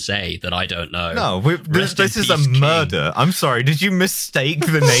fucking say that I don't know. No, this is a murder. I'm sorry. Did you mistake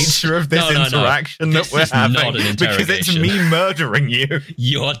the nature of this interaction that we're having? Not an interrogation. Because it's me murdering you.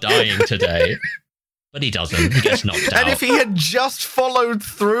 You're dying today. But he doesn't. He gets knocked out. And if he had just followed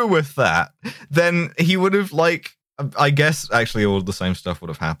through with that, then he would have, like, I guess actually all the same stuff would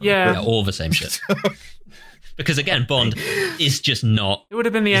have happened. Yeah, all the same shit. Because again, Bond is just not. It would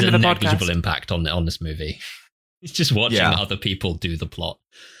have been the end of the podcast. Negligible impact on this movie. He's just watching other people do the plot.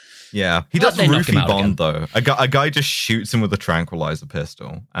 Yeah, he does roofie Bond though. A guy just shoots him with a tranquilizer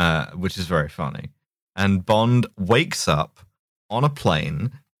pistol, which is very funny. And Bond wakes up on a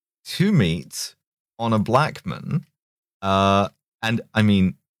plane to meet Honor Blackman. And I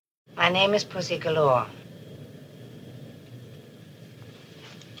mean, my name is Pussy Galore.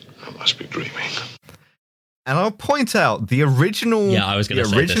 I must be dreaming. And I'll point out the original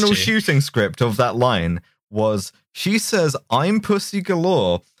shooting script of that line was, she says, I'm Pussy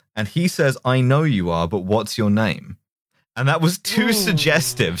Galore, and he says, I know you are, but what's your name? And that was too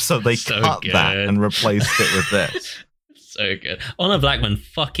suggestive, so they cut that and replaced it with this. So good. Honor Blackman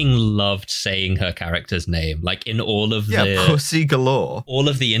fucking loved saying her character's name, like in all of the Pussy Galore. All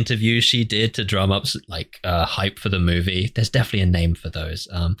of the interviews she did to drum up like hype for the movie. There's definitely a name for those.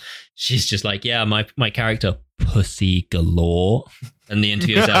 She's just like, yeah, my character Pussy Galore, and the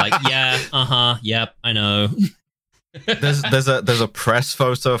interviewers are like, yeah, yep, I know. There's a press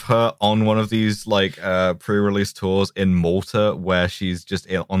photo of her on one of these like pre-release tours in Malta where she's just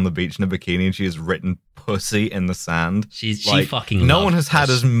on the beach in a bikini and she has written pussy in the sand. She fucking no one has had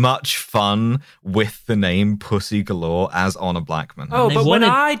as much fun with the name Pussy Galore as Honor Blackman. Oh, but when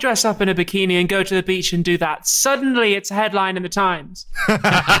I dress up in a bikini and go to the beach and do that, suddenly it's a headline in the Times.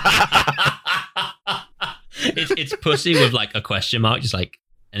 It's pussy with like a question mark, just like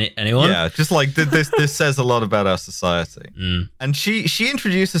anyone? Yeah, just like this says a lot about our society. And she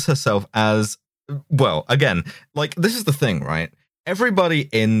introduces herself as, well, again, like this is the thing, right? Everybody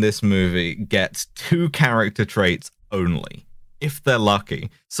in this movie gets 2 character traits only, if they're lucky.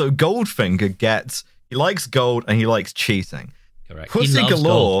 So Goldfinger he likes gold and he likes cheating. Correct. Pussy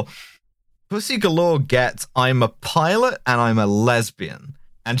Galore gets, I'm a pilot and I'm a lesbian.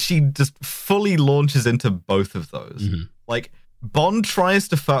 And she just fully launches into both of those. Mm-hmm. Like, Bond tries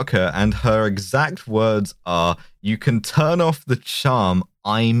to fuck her, and her exact words are, you can turn off the charm,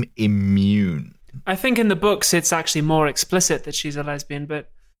 I'm immune. I think in the books it's actually more explicit that she's a lesbian, but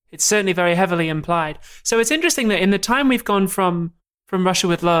it's certainly very heavily implied. So it's interesting that in the time we've gone from Russia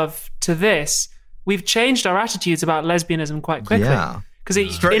with Love to this, we've changed our attitudes about lesbianism quite quickly. Yeah.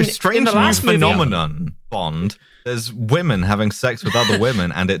 Because strange new phenomenon, Bond. There's women having sex with other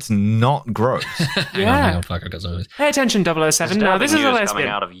women, and it's not gross. Hang on, fuck, I got something. Pay attention, 007. Now, this is a lesbian. Coming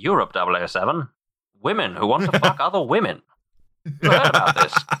out of Europe, 007. Women who want to fuck other women. You heard about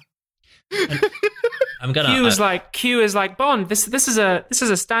this? Q is like Bond. This is a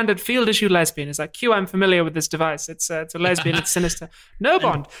standard field issue lesbian. It's like Q. I'm familiar with this device. It's a lesbian. It's sinister. No,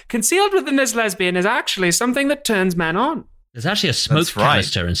 Bond. Concealed within this lesbian is actually something that turns men on. There's actually a smoke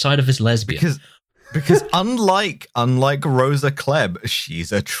canister inside of his lesbian. Because unlike Rosa Klebb,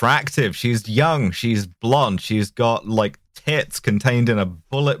 she's attractive, she's young, she's blonde, she's got like tits contained in a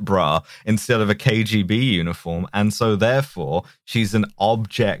bullet bra instead of a KGB uniform, and so therefore she's an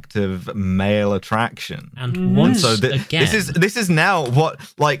object of male attraction. And once again, this is now what,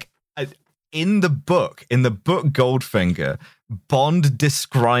 like, in the book Goldfinger, Bond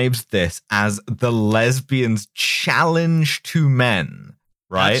describes this as the lesbian's challenge to men,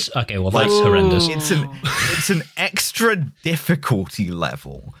 right? That's horrendous. It's an extra difficulty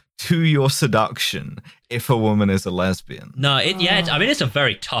level to your seduction if a woman is a lesbian. No, it's a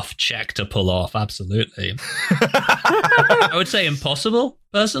very tough check to pull off, absolutely. I would say impossible,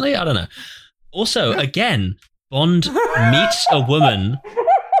 personally. I don't know. Also, again, Bond meets a woman...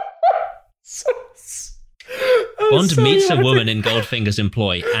 Bond meets a woman in Goldfinger's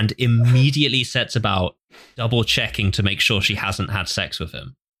employ and immediately sets about double-checking to make sure she hasn't had sex with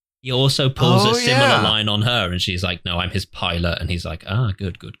him. He also pulls a similar line on her, and she's like, no, I'm his pilot. And he's like,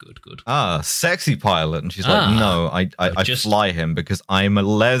 good. Sexy pilot. And she's like, no, I just fly him because I'm a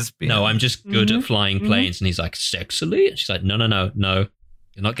lesbian. No, I'm just good at flying planes. And he's like, sexily? And she's like, no.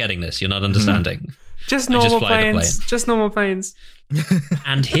 You're not getting this. You're not understanding. Just normal planes. Just normal planes.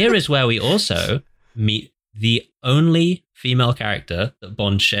 And here is where we also meet the only female character that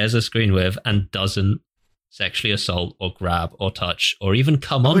Bond shares a screen with and doesn't sexually assault or grab or touch or even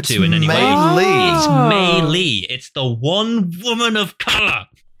come onto in any way. It's Mei Lee. It's the one woman of color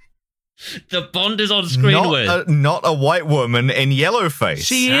that Bond is on screen with. Not a white woman in yellowface.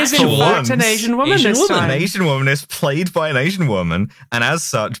 She is, in fact, an Asian woman this time. An Asian woman is played by an Asian woman, and as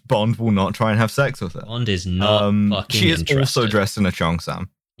such, Bond will not try and have sex with her. Bond is not fucking She is interested. also dressed in a cheongsam.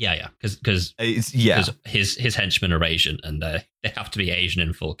 Yeah, because his henchmen are Asian, and they have to be Asian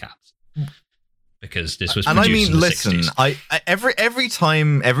in full caps. Because this was produced in the 60s. Every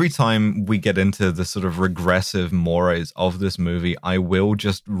time we get into the sort of regressive mores of this movie, I will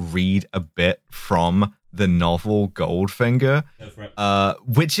just read a bit from the novel Goldfinger,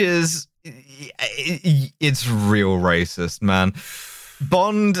 which is it's real racist, man.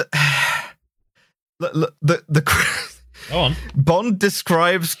 Bond, Go on. Bond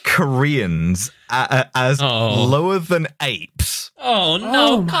describes Koreans as lower than apes. Oh,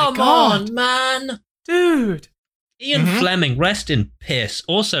 no, come on, man. Dude. Ian Fleming, rest in piss.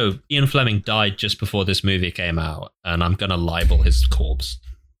 Also, Ian Fleming died just before this movie came out, and I'm going to libel his corpse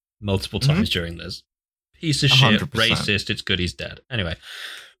multiple times during this. Piece of shit, 100%. racist, it's good he's dead. Anyway.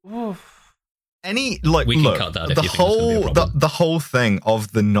 Oof. Any like We can look, cut that if the you think that's gonna be a whole problem. the whole thing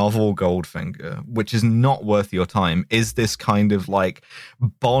of the novel Goldfinger, which is not worth your time, is this kind of like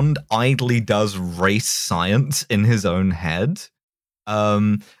Bond idly does race science in his own head.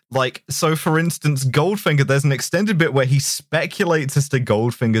 Like, so for instance, Goldfinger, there's an extended bit where he speculates as to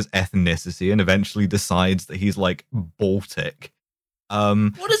Goldfinger's ethnicity and eventually decides that he's like Baltic.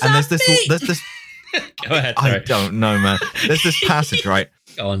 What does and that mean? There's this Go ahead. I Sorry. don't know, man. There's this passage, right?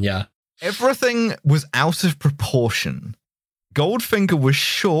 Go on, yeah. Everything was out of proportion. Goldfinger was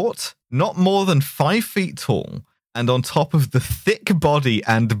short, not more than 5 feet tall, and on top of the thick body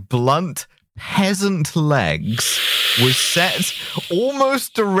and blunt peasant legs was set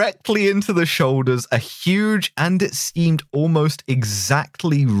almost directly into the shoulders a huge and it seemed almost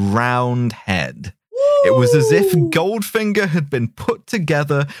exactly round head. It was as if Goldfinger had been put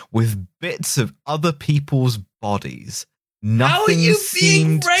together with bits of other people's bodies. Nothing How are you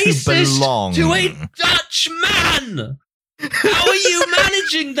seemed being racist to belong. to a Dutch man? How are you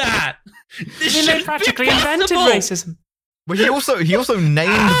managing that? This They shouldn't practically be invented possible. racism. Well, he also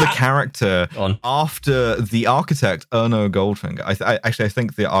named the character On. after the architect Erno Goldfinger. I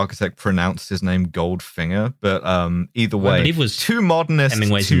think the architect pronounced his name Goldfinger, but either I way, believe it was too modernist,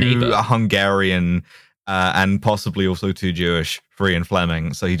 Hemingway's too neighbor. Hungarian, and possibly also too Jewish for Ian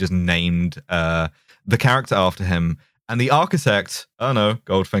Fleming. So he just named the character after him. And the architect Erno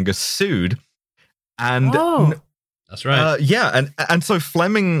Goldfinger sued, and That's right. yeah, and so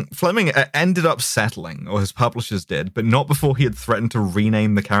Fleming ended up settling, or his publishers did, but not before he had threatened to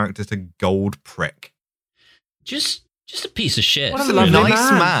rename the character to Gold Prick. Just a piece of shit. What a Just lovely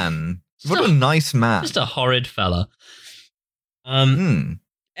nice man. What a nice man. Just a horrid fella.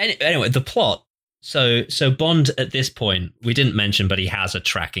 Anyway, the plot. So Bond at this point, we didn't mention, but he has a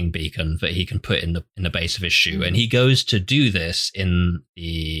tracking beacon that he can put in the base of his shoe, and he goes to do this in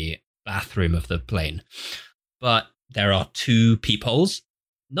the bathroom of the plane. But there are 2 peepholes,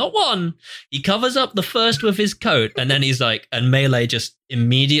 not one. He covers up the first with his coat, and then he's like, and Melee just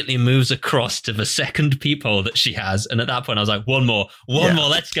immediately moves across to the second peephole that she has. And at that point, I was like, one more,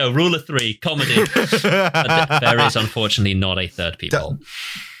 let's go. Rule of 3, comedy. But there is unfortunately not a third peephole.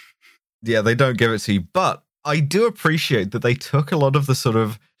 Yeah, they don't give it to you, but I do appreciate that they took a lot of the sort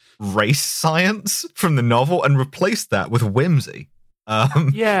of race science from the novel and replaced that with whimsy.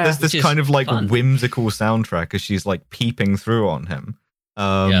 Yeah, there's this kind of like fun. whimsical soundtrack as she's like peeping through on him.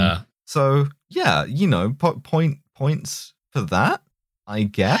 Yeah. So yeah, you know, points for that, I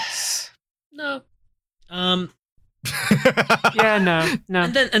guess. No. Yeah, no.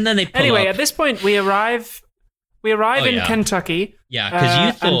 And then they pull Anyway, up. at this point, we arrive in yeah. Kentucky. Yeah, because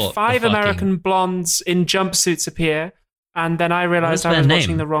you thought and 5 the fucking- American blondes in jumpsuits appear, and then I realized What is I was their watching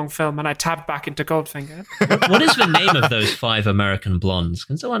name? the wrong film, and I tabbed back into Goldfinger. What is the name of those 5 American blondes?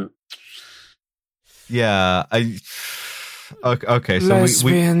 Can someone? Yeah, okay. So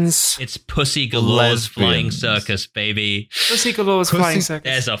Lesbians. It's Pussy Galore's Flying Lesbians. Circus, baby. Pussy Galore's Pussy- Flying Circus.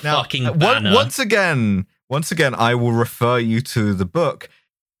 There's a Now, fucking banner. once again, I will refer you to the book.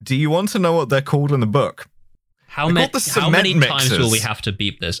 Do you want to know what they're called in the book? How They're many called the cement times will mixers. we have to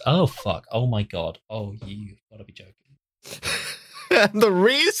beep this? Oh fuck! Oh my god! Oh, you've got to be joking. The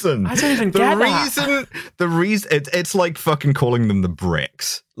reason I don't even get that. the reason it's like fucking calling them the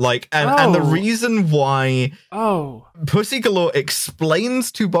bricks. Like and the Oh. reason why Oh. Pussy Galore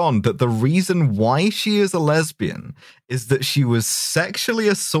explains to Bond that the reason why she is a lesbian is that she was sexually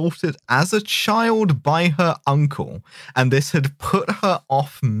assaulted as a child by her uncle, and this had put her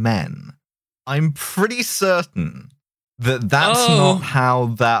off men. I'm pretty certain that that's Oh. not how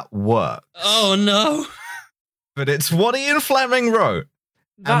that works. Oh no! But it's what Ian Fleming wrote.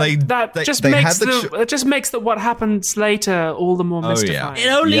 That just makes that what happens later all the more Oh, yeah. mystifying. It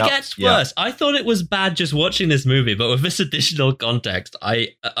only Yep, gets yep. worse. I thought it was bad just watching this movie, but with this additional context,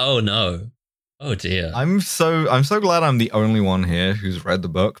 oh no, oh dear. I'm so glad I'm the only one here who's read the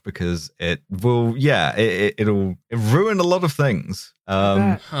book, because it will it'll ruin a lot of things.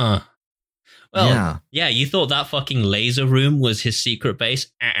 Huh. Well, Yeah. you thought that fucking laser room was his secret base?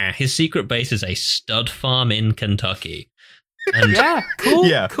 His secret base is a stud farm in Kentucky. And, Yeah, cool.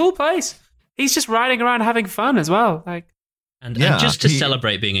 Yeah. Cool place. He's just riding around having fun as well. Like, and Yeah, just to he-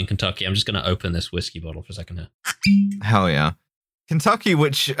 celebrate being in Kentucky, I'm just going to open this whiskey bottle for a second here. Hell yeah. Kentucky,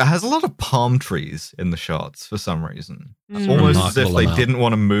 which has a lot of palm trees in the shots for some reason. Mm. Almost as if Remarkable they amount. didn't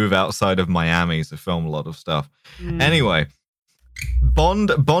want to move outside of Miami to film a lot of stuff. mm. Anyway,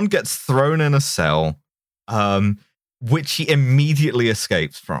 Bond gets thrown in a cell, which he immediately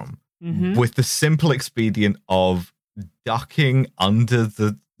escapes from, Mhm. with the simple expedient of ducking under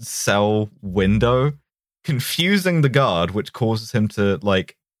the cell window, confusing the guard, which causes him to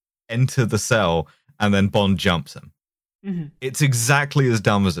like enter the cell, and then Bond jumps him. Mm-hmm. It's exactly as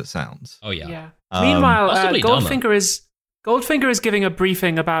dumb as it sounds. Oh yeah. Meanwhile, Goldfinger is giving a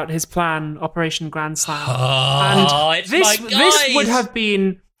briefing about his plan, Operation Grand Slam. And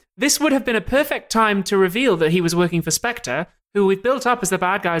this would have been a perfect time to reveal that he was working for Spectre, who we've built up as the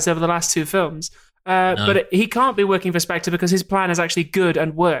bad guys over the last 2 films. But he can't be working for Spectre because his plan is actually good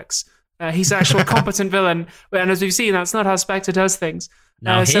and works. He's an actual competent villain, and as we've seen, that's not how Spectre does things.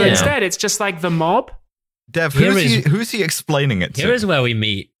 So instead, it's just like the mob. Dev, who's he explaining it to? Here is where we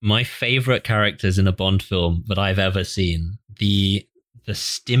meet my favorite characters in a Bond film that I've ever seen. The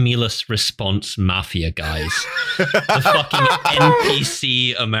stimulus response mafia guys. The fucking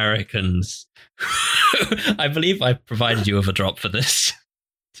NPC Americans. I believe I provided you with a drop for this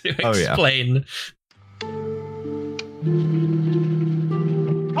to explain.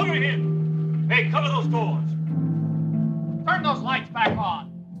 Cover him! Hey, cover those doors! Turn those lights back on!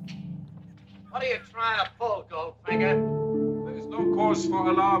 What are you trying to pull, Goldfinger? There is no cause for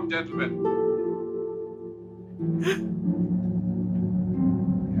alarm, gentlemen.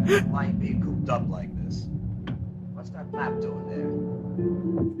 Why are you being cooped up like this? What's that map doing there?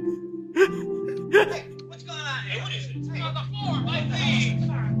 Hey, what's going on here? What is it? It's on the floor, my feet!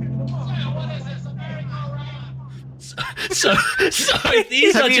 What is this? A merry-go-round? So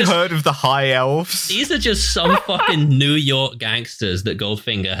these Have you heard of the High Elves? These are just some fucking New York gangsters that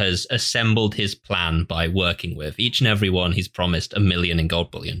Goldfinger has assembled his plan by working with. Each and every one he's promised $1 million in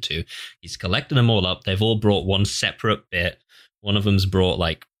gold bullion to. He's collected them all up. They've all brought one separate bit. One of them's brought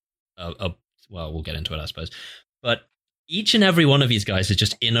like well, we'll get into it, I suppose. But each and every one of these guys is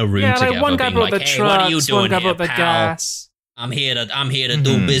just in a room together. Like one guy brought the hey, trucks, what are you doing one guy here, brought the pal? gas. I'm here to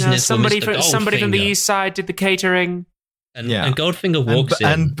do business somebody with Mr. Goldfinger. Somebody from the east side did the catering. And Goldfinger walks in.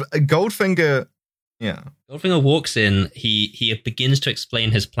 And Goldfinger, Goldfinger walks in. He begins to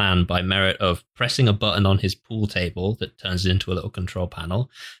explain his plan by merit of pressing a button on his pool table that turns it into a little control panel.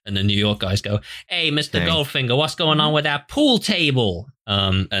 And the New York guys go, "Hey, Mr. Goldfinger, what's going on with that pool table?"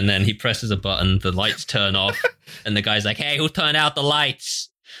 And then he presses a button, the lights turn off, and the guy's like, "Hey, who turned out the lights?"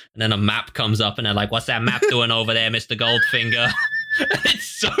 And then a map comes up, and they're like, "What's that map doing over there, Mr. Goldfinger?"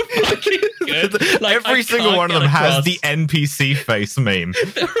 It's so fucking good. Like, every single one of them has the NPC face meme.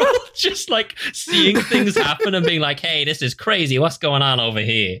 They're all just like seeing things happen and being like, "Hey, this is crazy. What's going on over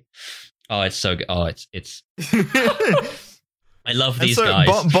here?" Oh, it's so good. Oh, it's. I love these guys.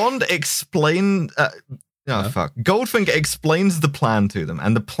 Bond explained. Goldfinger explains the plan to them,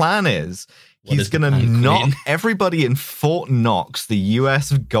 and the plan is he's going to knock everybody in Fort Knox, the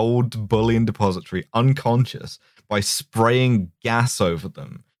U.S. gold bullion depository, unconscious by spraying gas over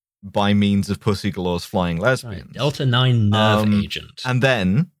them by means of Pussy Galore's flying lesbians. Right. Delta 9 nerve agent. And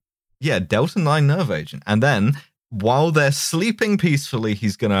then, Delta 9 nerve agent. And then, while they're sleeping peacefully,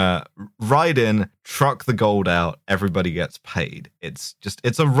 he's going to ride in, truck the gold out, everybody gets paid. It's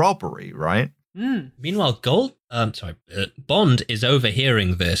a robbery, right? Meanwhile, Bond is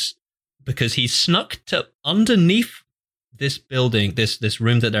overhearing this because he's snuck to underneath this building, this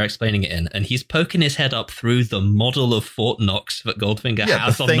room that they're explaining it in, and he's poking his head up through the model of Fort Knox that Goldfinger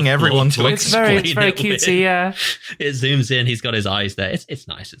has the on thing the floor everyone to explain it's very cutesy, yeah. It zooms in, he's got his eyes there. It's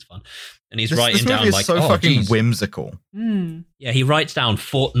nice, it's fun. And he's writing this down movie is like, so fucking whimsical. Yeah, he writes down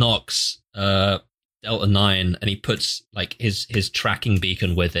Fort Knox, Delta 9, and he puts like his tracking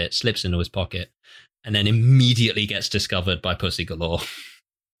beacon with it, slips into his pocket, and then immediately gets discovered by Pussy Galore.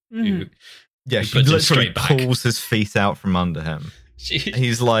 She literally pulls his feet out from under him.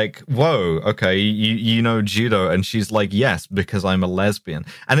 He's like, "Whoa, okay, you know judo," and she's like, "Yes, because I'm a lesbian."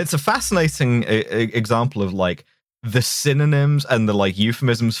 And it's a fascinating example of like the synonyms and the like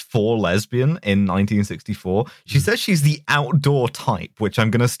euphemisms for lesbian in 1964. She says she's the outdoor type, which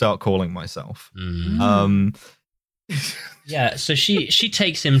I'm gonna start calling myself. Yeah, so she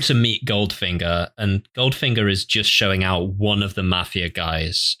takes him to meet Goldfinger, and Goldfinger is just showing out one of the mafia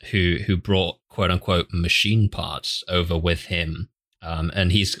guys who brought quote unquote machine parts over with him.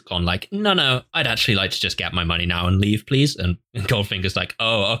 And he's gone like, no, I'd actually like to just get my money now and leave, please. And Goldfinger's like,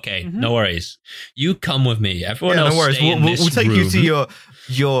 "Oh, okay, no worries. You come with me. Everyone else, no worries. stay in this we'll take room. you to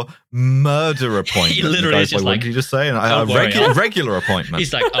your murder appointment." He literally is just "What did you just say?" And regular appointment.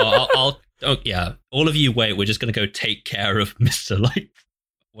 He's like, "Oh, yeah. All of you wait. We're just gonna go take care of Mr. like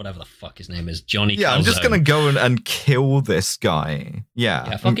whatever the fuck his name is, Johnny. Yeah, Calzone. I'm just gonna go and kill this guy.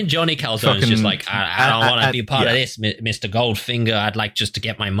 Yeah, fucking Johnny Calzone is just like, I don't want to be part of this, Mr. Goldfinger. I'd like just to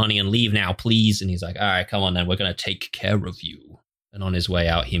get my money and leave now, please." And he's like, "All right, come on then. We're gonna take care of you." And on his way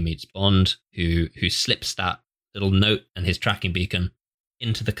out, he meets Bond, who slips that little note and his tracking beacon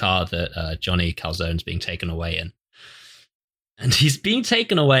into the car that Johnny Calzone's being taken away in. and he's being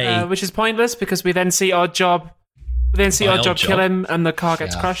taken away. Which is pointless because we then see Oddjob. Oddjob kill him, and the car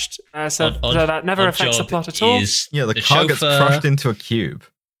gets crushed. So that never affects the plot at all. The car gets crushed into a cube.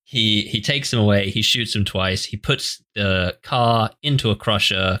 He takes him away. He shoots him twice. He puts the car into a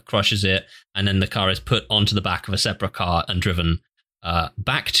crusher, crushes it, and then the car is put onto the back of a separate car and driven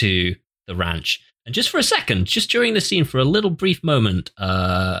back to the ranch. And just for a second, just during the scene, for a little brief moment,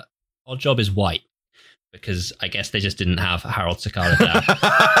 Oddjob is white. Because I guess they just didn't have Harold Sakara there.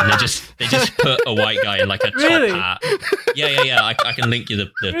 And they just put a white guy in like a top hat. Yeah. I can link you the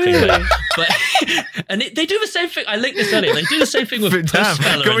thing there. But and they do the same thing. I linked this earlier. They do the same thing with Post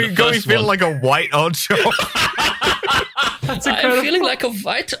Feller in the first feel one. like a white Oddjob. I'm feeling like a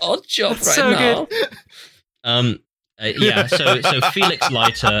white Oddjob right now. Good. So Felix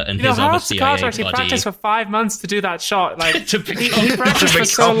Leiter and his other CIA Harold Sakara actually buddy practiced for 5 months to do that shot. Like he practiced for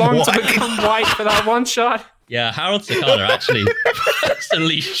so long to become white for that one shot. Yeah, Harold Sakara actually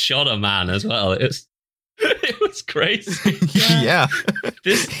personally shot a man as well. It was crazy. Yeah.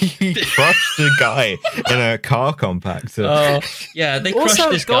 He crushed a guy in a car compactor. Oh, yeah, they crushed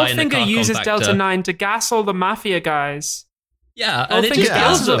this guy in a car compactor. Goldfinger uses Delta 9 to gas all the mafia guys. Yeah, and it just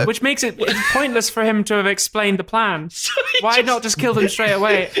kills them, which makes it pointless for him to have explained the plan. So why not just kill them straight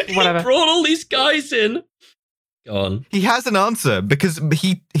away? Whatever. He brought all these guys in. Go on. He has an answer because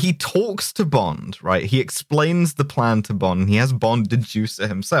he talks to Bond, right? He explains the plan to Bond. He has Bond deduce it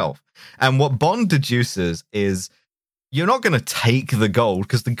himself. And what Bond deduces is you're not going to take the gold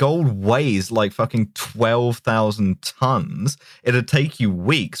because the gold weighs like fucking 12,000 tons. It'll take you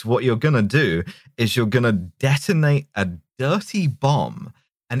weeks. What you're going to do is you're going to detonate a dirty bomb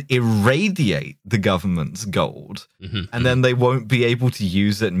and irradiate the government's gold, and then they won't be able to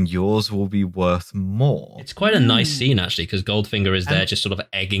use it, and yours will be worth more. It's quite a nice scene, actually, because Goldfinger is there just sort of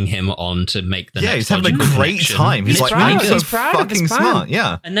egging him on to make the next he's having a great connection. time. He's like, I'm so fucking smart.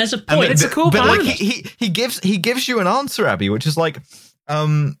 Yeah. And there's a point. It's a cool plan. But like, he gives you an answer, Abby, which is like,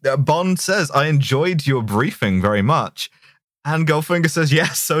 Bond says, I enjoyed your briefing very much. And Goldfinger says,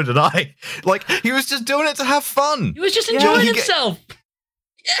 yes, so did I. Like, he was just doing it to have fun. He was just enjoying himself.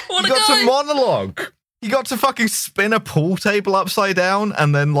 Yeah, what he got to monologue. He got to fucking spin a pool table upside down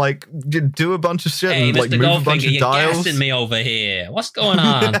and then like do a bunch of shit and like Mr. move a bunch of you're dials. Gassing me over here. What's going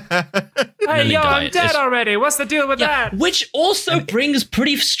on? Hey, yo, I'm dead already. What's the deal with that? Which also brings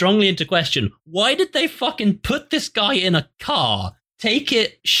pretty strongly into question, why did they fucking put this guy in a car, take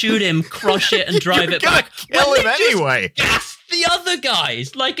it, shoot him, crush it, and drive it back? Kill him anyway. Gas the other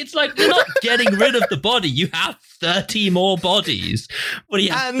guys. Like, it's like they're not getting rid of the body. You have 30 more bodies. What do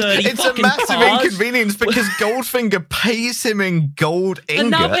you have? And 30 it's a massive cars? inconvenience because Goldfinger pays him in gold ingots.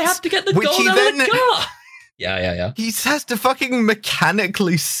 And now they have to get the gold out of the car. Yeah. He has to fucking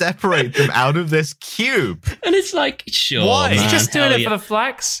mechanically separate them out of this cube. And it's like, sure, why? He's just doing it for the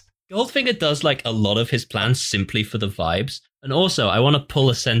flex. Goldfinger does like a lot of his plans simply for the vibes. And also, I want to pull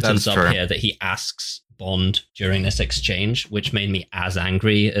a sentence up here that he asks Bond during this exchange, which made me as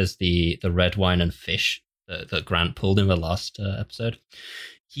angry as the red wine and fish that Grant pulled in the last episode.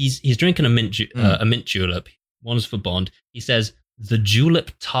 He's drinking a mint julep. One's for Bond. He says, "The julep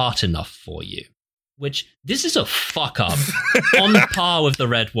tart enough for you." Which, this is a fuck up on par with the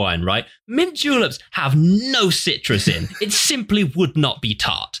red wine, right? Mint juleps have no citrus in. It simply would not be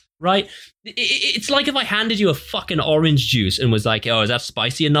tart, right? It's like if I handed you a fucking orange juice and was like, oh, is that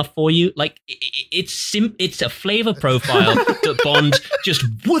spicy enough for you? Like, it's a flavor profile that Bond just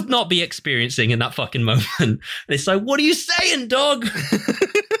would not be experiencing in that fucking moment. And it's like, what are you saying, dog?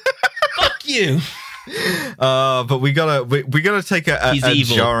 Fuck you. But we gotta take a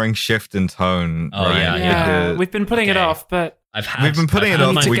jarring shift in tone. Oh, right? Yeah. We've been putting it off, but we've been putting it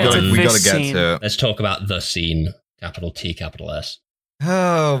off. We gotta get to it. Let's talk about the scene. Capital T, capital S.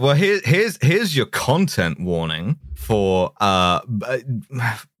 Oh, well, here's your content warning for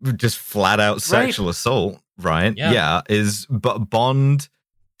just flat out sexual assault, right? Yeah, but Bond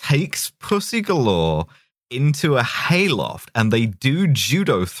takes Pussy Galore into a hayloft and they do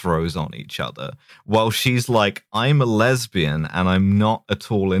judo throws on each other while she's like, I'm a lesbian and I'm not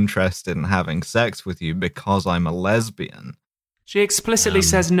at all interested in having sex with you because I'm a lesbian. She explicitly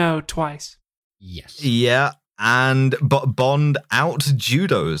says no twice. Yes. Yeah. But Bond out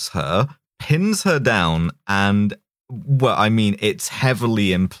judos her, pins her down, and well, I mean, it's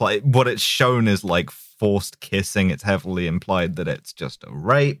heavily implied. What it's shown is like forced kissing. It's heavily implied that it's just a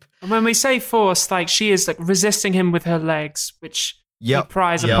rape. And when we say forced, like she is like resisting him with her legs, which he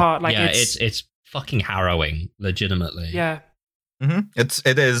pries apart. Like it's fucking harrowing, legitimately. Yeah. Mm-hmm.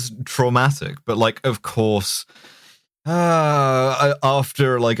 It is traumatic, but like, of course,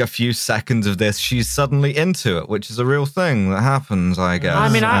 After like a few seconds of this, she's suddenly into it, which is a real thing that happens, I guess. I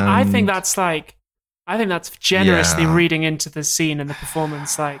mean, I think that's generously reading into the scene and the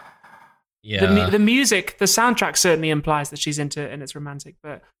performance. Like, the music, the soundtrack certainly implies that she's into it and it's romantic,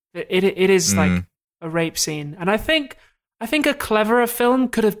 but it is like a rape scene. And I think a cleverer film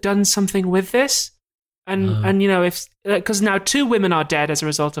could have done something with this. And you know, if because now 2 women are dead as a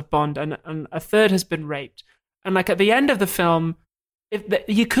result of Bond, and a third has been raped. And like at the end of the film,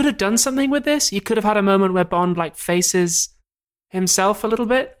 you could have done something with this. You could have had a moment where Bond like faces himself a little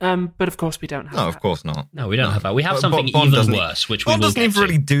bit, but of course we don't have that. No, of course not. No, we don't have that. We have something even worse, which we will get to. Bond doesn't even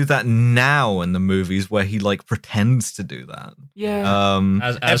really do that now in the movies where he like pretends to do that. Yeah.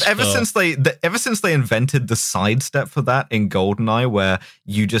 Ever since they invented the sidestep for that in GoldenEye, where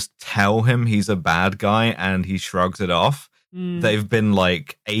you just tell him he's a bad guy and he shrugs it off, they've been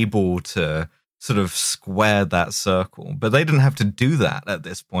like able to sort of square that circle, but they didn't have to do that at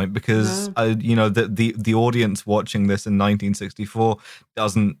this point because you know, the audience watching this in 1964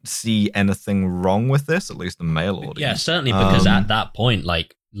 doesn't see anything wrong with this, at least the male audience. Yeah, certainly, because at that point,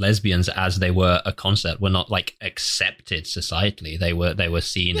 like, lesbians as they were a concept were not like accepted societally. They were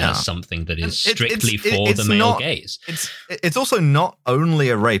seen as something that is strictly for the male gaze. It's also not only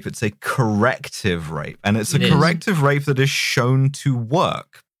a rape, it's a corrective rape, and it's a corrective rape that is shown to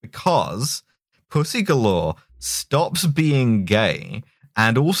work because Pussy Galore stops being gay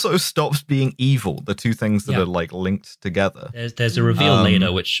and also stops being evil. The two things that are like linked together. There's a reveal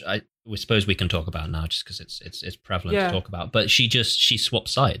later, which I suppose we can talk about now, just because it's prevalent to talk about. But she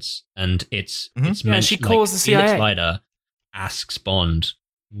swaps sides, and it's meant, she calls the CIA. Felix Leiter asks Bond,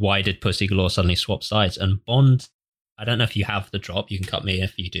 "Why did Pussy Galore suddenly swap sides?" And Bond, I don't know if you have the drop. You can cut me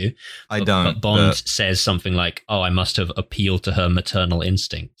if you do. I don't. But Bond says something like, "Oh, I must have appealed to her maternal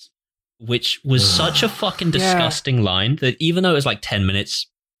instincts." Which was such a fucking disgusting line that even though it was like 10 minutes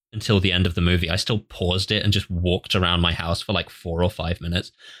until the end of the movie, I still paused it and just walked around my house for like 4 or 5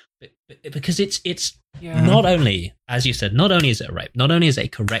 minutes. Because it's not only, as you said, not only is it a rape, not only is it a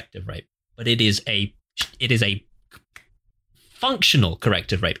corrective rape, but it is a functional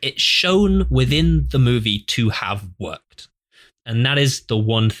corrective rape. It's shown within the movie to have worked. And that is the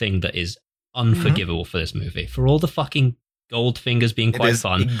one thing that is unforgivable for this movie. For all the fucking Goldfinger's being quite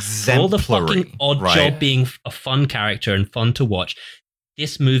fun, all the fucking Oddjob being a fun character and fun to watch,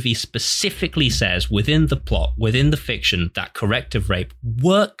 this movie specifically says within the plot, within the fiction, that corrective rape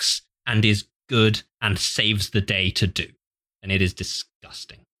works and is good and saves the day to do. And it is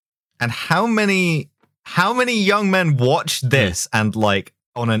disgusting. And how many young men watch this and like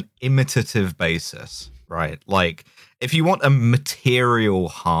on an imitative basis, right? Like if you want a material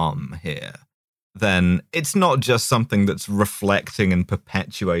harm here, then it's not just something that's reflecting and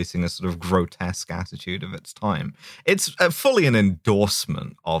perpetuating a sort of grotesque attitude of its time. It's fully an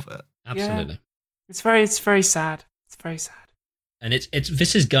endorsement of it. Absolutely. Yeah. It's very sad. It's very sad. And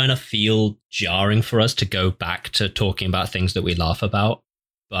this is going to feel jarring for us to go back to talking about things that we laugh about,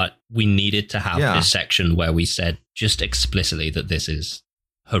 but we needed to have this section where we said just explicitly that this is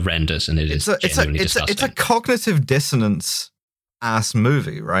horrendous and it is genuinely disgusting. It's a cognitive dissonance ass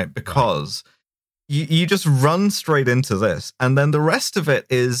movie, right? Because you just run straight into this, and then the rest of it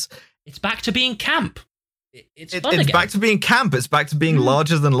is... It's back to being camp. It's fun again. It's back to being camp. It's back to being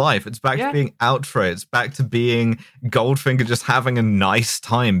larger than life. It's back to being outre. It's back to being Goldfinger just having a nice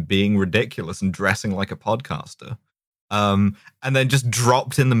time being ridiculous and dressing like a podcaster. And then just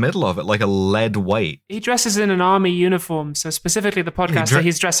dropped in the middle of it like a lead weight. He dresses in an army uniform, so specifically the podcaster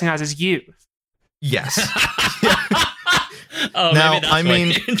he's dressing as is you. Yes. Oh, now, maybe that's why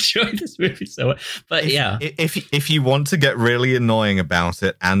I enjoy this movie so much. But if you want to get really annoying about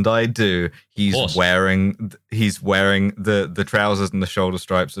it, and I do, he's wearing the trousers and the shoulder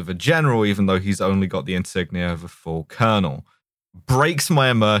stripes of a general, even though he's only got the insignia of a full colonel. Breaks my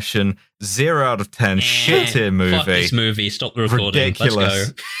immersion. 0 out of 10. Shit tier movie. Fuck this movie. Stop the recording. Ridiculous.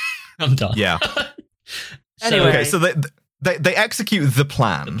 Let's go. I'm done. Yeah. Anyway, so they execute the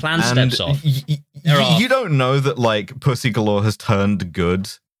plan. The plan steps off. You don't know that like Pussy Galore has turned good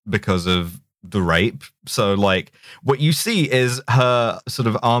because of the rape. So like what you see is her sort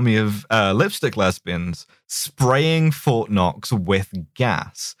of army of lipstick lesbians spraying Fort Knox with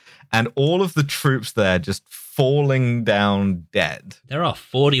gas, and all of the troops there just falling down dead. There are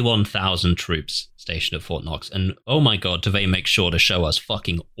 41,000 troops stationed at Fort Knox, and oh my god, do they make sure to show us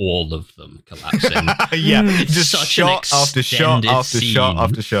fucking all of them collapsing. Just such shot after shot after scene. shot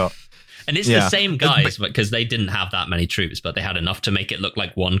after shot. And it's the same guys, because they didn't have that many troops, but they had enough to make it look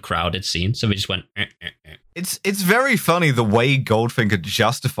like one crowded scene, so we just went It's very funny the way Goldfinger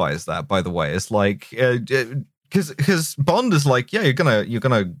justifies that, by the way. It's like because Bond is like, yeah, you're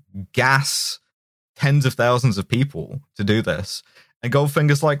gonna gas tens of thousands of people to do this, and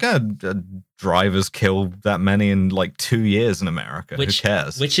Goldfinger's like, drivers killed that many in like 2 years in America. Who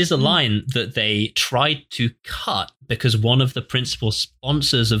cares? Which is a line that they tried to cut because one of the principal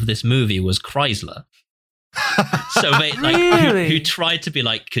sponsors of this movie was Chrysler. So they who tried to be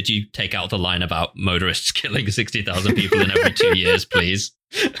like, could you take out the line about motorists killing 60,000 people in every 2 years, please?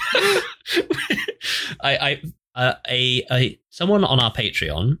 Someone on our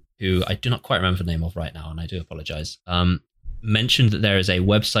Patreon, who I do not quite remember the name of right now, and I do apologize, mentioned that there is a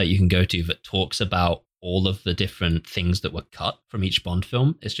website you can go to that talks about all of the different things that were cut from each Bond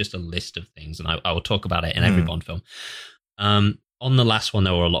film. It's just a list of things, and I will talk about it in every Bond film. On the last one,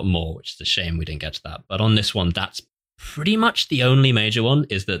 there were a lot more, which is a shame we didn't get to that. But on this one, that's pretty much the only major one,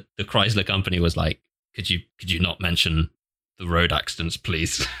 is that the Chrysler company was like, could you not mention the road accidents,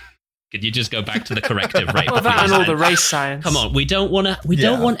 please? Could you just go back to the corrective rate? Well, that and all the race science. Come on, we don't want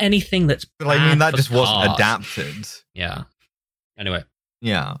anything that's. But I mean, that just wasn't adapted. Yeah. Anyway.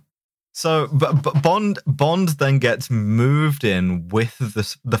 Yeah. So, but Bond then gets moved in with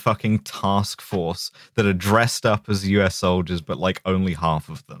the fucking task force that are dressed up as US soldiers, but like only half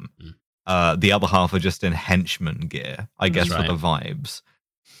of them. The other half are just in henchman gear, I guess, for the vibes.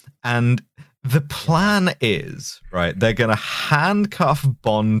 And the plan is, right, they're going to handcuff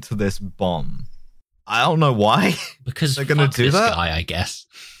Bond to this bomb. I don't know why. Because they're going to do that. Guy, I guess.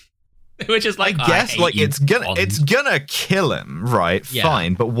 Which is like, I guess, like, it's gonna kill him, right? Yeah.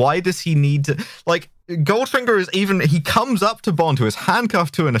 Fine, but why does he need to? Like, Goldfinger he comes up to Bond, who is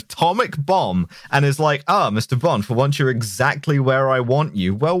handcuffed to an atomic bomb, and is like, Mr. Bond, for once you're exactly where I want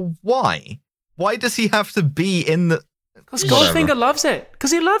you. Well, why? Why does he have to be in the? Because Goldfinger loves it.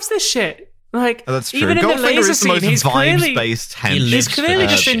 Because he loves this shit. Like, that's true. Even in Goldfinger the laser is the scene, most he's vibes-based henchman. He's clearly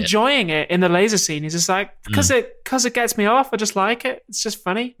just enjoying it in the laser scene. He's just like, because it gets me off. I just like it. It's just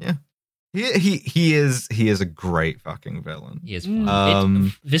funny. Yeah. He is a great fucking villain. He is.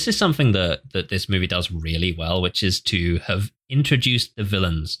 This is something that this movie does really well, which is to have introduced the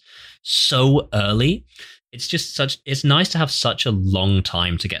villains so early. It's just it's nice to have such a long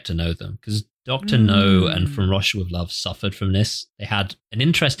time to get to know them, because Dr. No and From Russia with Love suffered from this. They had an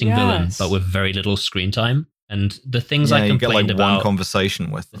interesting villain, but with very little screen time. And the things I complained about, one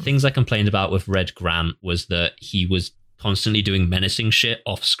conversation with them. The things I complained about with Red Grant was that he was constantly doing menacing shit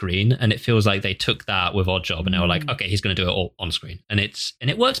off screen, and it feels like they took that with Oddjob and they were like, okay, he's going to do it all on screen, and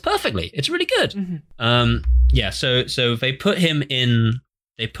it works perfectly. It's really good. So they put him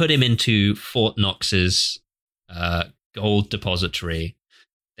into Fort Knox's gold depository.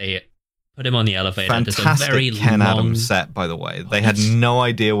 They put him on the elevator. Fantastic. There's a very Ken Adams set, by the way. They had no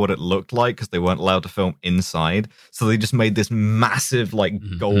idea what it looked like because they weren't allowed to film inside, so they just made this massive, like,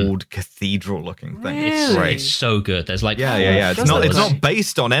 gold cathedral-looking thing. Really? It's so good. There's like yeah. It's not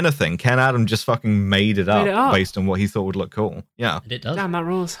based on anything. Ken Adams just fucking made it up based on what he thought would look cool. Yeah, and it does. Damn, that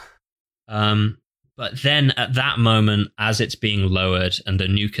rules. But then at that moment, as it's being lowered and the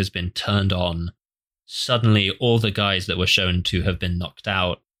nuke has been turned on, suddenly all the guys that were shown to have been knocked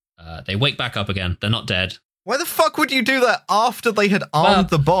out, they wake back up again. They're not dead. Why the fuck would you do that after they had armed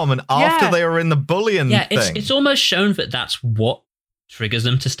the bomb and after they were in the bullion thing? It's almost shown that that's what triggers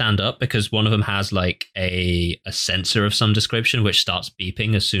them to stand up, because one of them has like a sensor of some description which starts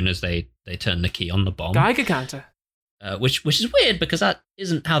beeping as soon as they turn the key on the bomb. Geiger counter. Which is weird because that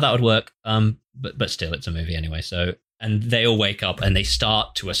isn't how that would work. But still, it's a movie anyway. So, and they all wake up and they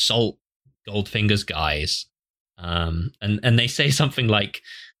start to assault Goldfinger's guys. And they say something like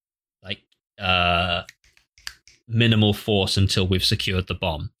minimal force until we've secured the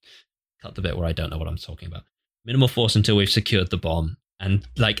bomb. Cut the bit where I don't know what I'm talking about. Minimal force until we've secured the bomb. And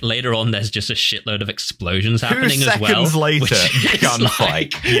like later on, there's just a shitload of explosions happening as well. 2 seconds later,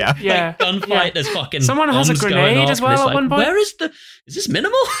 gunfight. Like, gunfight. There's fucking someone has a grenade as well at one point. Where is this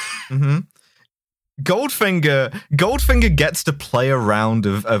minimal? Goldfinger gets to play a round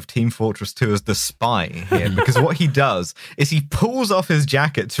of Team Fortress 2 as the spy here, because what he does is he pulls off his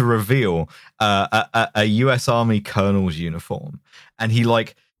jacket to reveal a US Army colonel's uniform, and he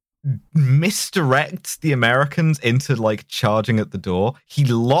like misdirects the Americans into like charging at the door. He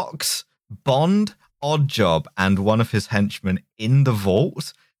locks Bond, Oddjob, and one of his henchmen in the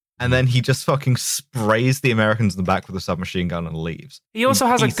vault, and then he just fucking sprays the Americans in the back with a submachine gun and leaves. He also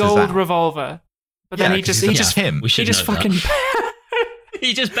has a gold revolver. But then he just him. He just fucking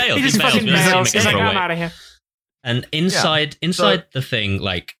he just bails. He just fucking bails. He's like, I'm out of here. And inside the thing,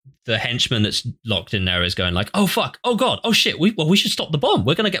 like the henchman that's locked in there is going like, oh fuck, oh god, oh shit, we should stop the bomb.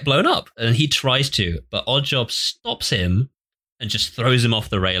 We're gonna get blown up. And he tries to, but Oddjob stops him and just throws him off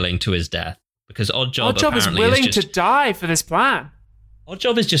the railing to his death because Oddjob is willing to die for this plan.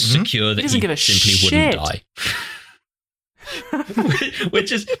 Oddjob is just secure that he simply wouldn't die.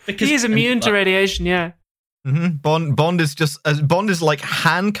 Which is because he's immune to radiation, yeah. Mm-hmm. Bond is like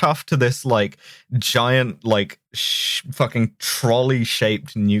handcuffed to this like giant like fucking trolley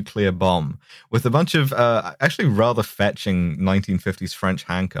shaped nuclear bomb with a bunch of actually rather fetching 1950s French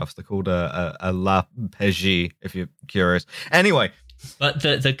handcuffs. They're called a la Pégie, if you're curious. Anyway. But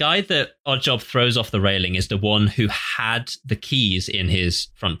the guy that Oddjob throws off the railing is the one who had the keys in his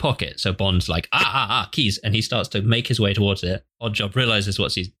front pocket. So Bond's like, keys. And he starts to make his way towards it. Oddjob realizes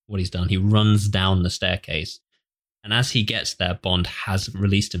what he's done. He runs down the staircase. And as he gets there, Bond has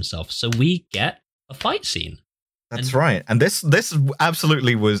released himself. So we get a fight scene. That's right. And this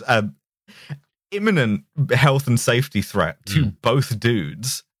absolutely was an imminent health and safety threat to both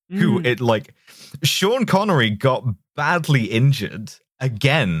dudes. Who Sean Connery got badly injured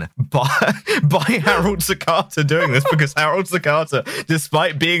again by Harold Sakata doing this, because Harold Sakata,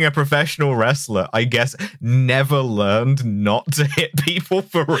 despite being a professional wrestler, I guess never learned not to hit people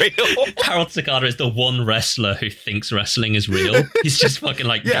for real. Harold Sakata is the one wrestler who thinks wrestling is real. He's just fucking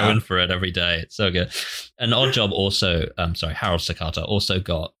going for it every day. It's so good. And Oddjob also, Harold Sakata also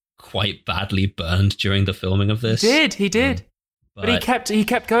got quite badly burned during the filming of this. He did. But he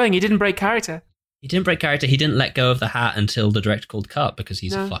kept going. He didn't break character. He didn't break character. He didn't let go of the hat until the director called cut, because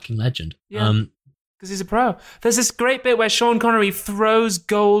he's a fucking legend. Yeah, because he's a pro. There's this great bit where Sean Connery throws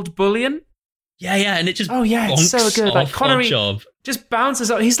gold bullion. Yeah, and it just it's so good. Like Connery Oddjob. Just bounces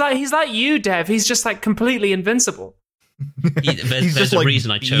up. He's like you, Dev. He's just like completely invincible. There's just a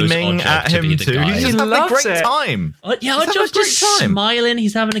reason I chose Oddjob to be the guy. He's just having a great time. Oddjob's just smiling.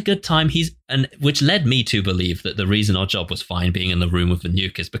 He's having a good time. Which led me to believe that the reason Oddjob was fine being in the room with the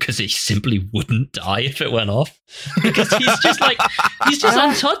nuke is because he simply wouldn't die if it went off. Because he's just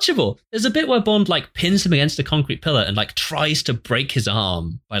untouchable. There's a bit where Bond pins him against a concrete pillar and tries to break his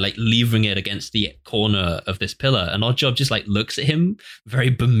arm by leaving it against the corner of this pillar, and Oddjob just looks at him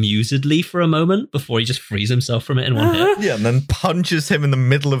very bemusedly for a moment before he just frees himself from it in one hit. Yeah, and then punches him in the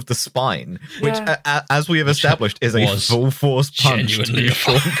middle of the spine, which, as we have established, is a full force punch to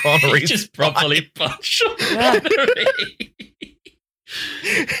Sean Connery. Just properly punch Sean Connery.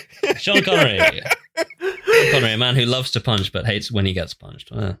 Sean Connery, a man who loves to punch but hates when he gets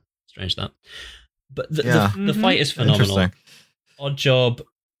punched. Strange that. But the fight is phenomenal. Oddjob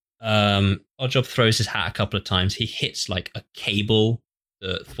throws his hat a couple of times. He hits a cable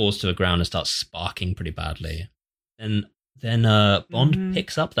that falls to the ground and starts sparking pretty badly. And then Bond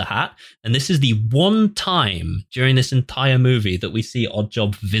picks up the hat, and this is the one time during this entire movie that we see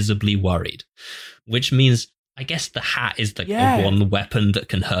Oddjob visibly worried, which means I guess the hat is the one weapon that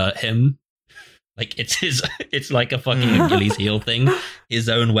can hurt him. It's like a fucking Achilles heel thing. His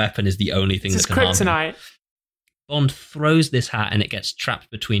own weapon is the only thing that can harm him. Bond throws this hat and it gets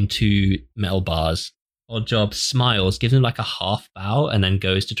trapped between two metal bars. Oddjob smiles, gives him a half bow, and then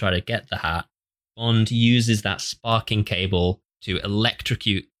goes to try to get the hat. Bond uses that sparking cable to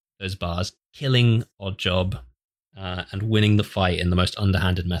electrocute those bars, killing Oddjob and winning the fight in the most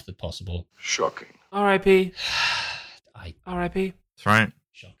underhanded method possible. Shocking. R.I.P. R.I.P. That's right.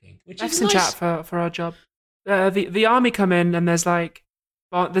 Shocking. Which is nice. Chat for Oddjob. The army come in, and there's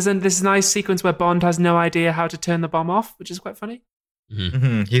this nice sequence where Bond has no idea how to turn the bomb off, which is quite funny.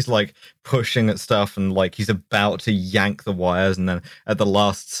 He's pushing at stuff and he's about to yank the wires, and then at the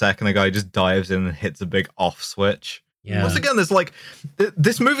last second a guy just dives in and hits a big off switch. Once again, there's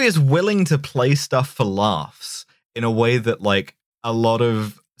this movie is willing to play stuff for laughs in a way that a lot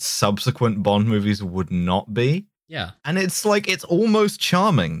of subsequent Bond movies would not be. And it's it's almost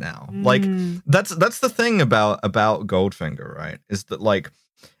charming now. That's the thing about Goldfinger, right? Is that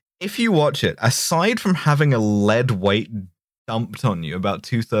if you watch it, aside from having a lead weight dumped on you about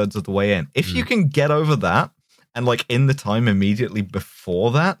 2/3 of the way in, if you can get over that and in the time immediately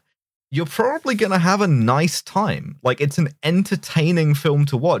before that, you're probably gonna have a nice time. It's an entertaining film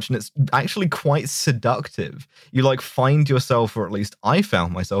to watch, and it's actually quite seductive. You find yourself, or at least I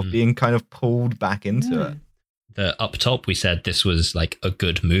found myself being kind of pulled back into it. Up top we said this was a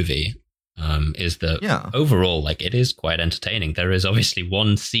good movie. Is that overall it is quite entertaining. There is obviously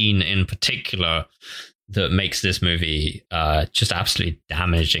one scene in particular that makes this movie just absolutely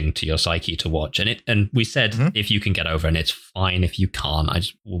damaging to your psyche to watch. And we said if you can get over, and it's fine if you can't. I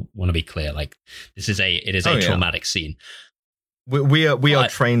just want to be clear, it is a traumatic scene. We are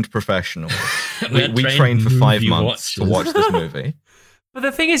trained professionals. we trained for 5 months to watch this movie. But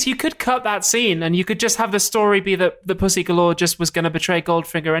the thing is, you could cut that scene, and you could just have the story be that the Pussy Galore just was going to betray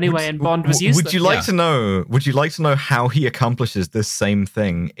Goldfinger anyway, and Bond was useless. Would you like to know how he accomplishes this same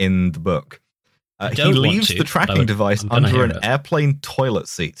thing in the book? He leaves the tracking device under an airplane toilet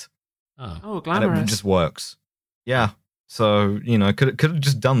seat. Oh, glamorous. And it just works. Yeah. So, could have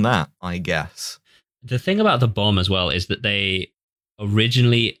just done that, I guess. The thing about the bomb as well is that they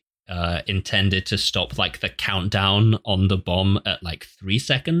originally intended to stop like the countdown on the bomb at like 3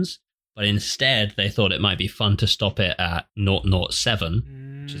 seconds, but instead they thought it might be fun to stop it at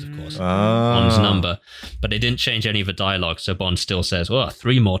 007, which is of course Bond's number. But they didn't change any of the dialogue, so Bond still says, "Well,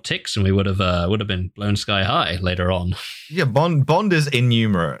 3 more ticks and we would have been blown sky high later on." Yeah, Bond is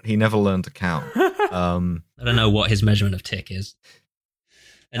innumerate. He never learned to count. I don't know what his measurement of tick is.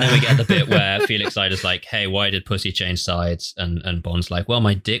 And then we get the bit where Felix Leiter's like, "Hey, why did Pussy change sides?" And Bond's like, "Well,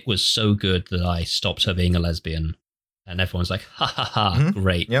 my dick was so good that I stopped her being a lesbian." And everyone's like, "Ha ha ha,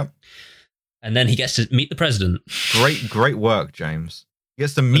 great." Yep. And then he gets to meet the president. Great work, James. He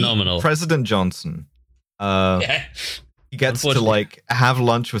gets to meet President Johnson. He gets to like have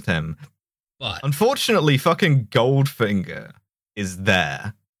lunch with him. But unfortunately, fucking Goldfinger is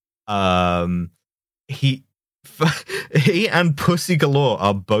there. He and Pussy Galore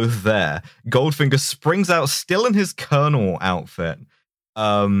are both there. Goldfinger springs out still in his Colonel outfit,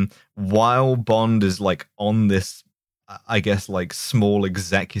 while Bond is like on this, I guess, like small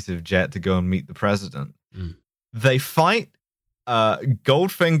executive jet to go and meet the president. They fight.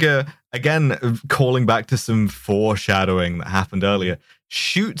 Goldfinger, again, calling back to some foreshadowing that happened earlier,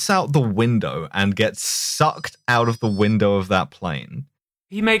 shoots out the window and gets sucked out of the window of that plane.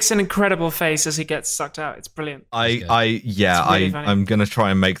 He makes an incredible face as he gets sucked out. It's brilliant. I'm gonna try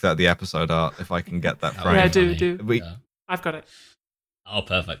and make that the episode art if I can get that frame. Yeah, do. I've got it. Oh,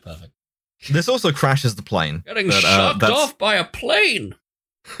 perfect. This also crashes the plane. Getting sucked off by a plane.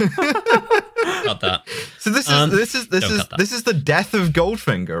 Got that. So this is the death of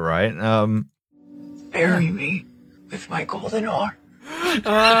Goldfinger, right? Bury me with my golden ore. Bury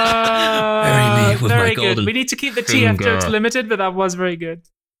me with very my golden good. We need to keep the TF jokes limited, but that was very good.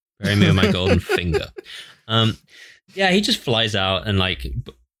 Bury me with my golden finger. Yeah, he just flies out and like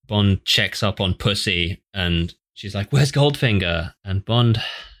Bond checks up on Pussy and she's like, "Where's Goldfinger?" And Bond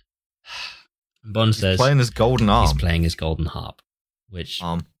says, playing his golden arm. He's playing his golden harp, which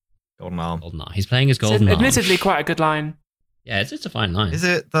golden arm. He's playing his golden arm. Admittedly, quite a good line. Yeah, it's a fine line. Is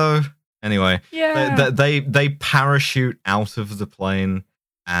it though? Anyway, yeah. They parachute out of the plane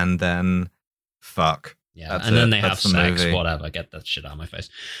and then fuck. Yeah, and then they have sex. Whatever, get that shit out of my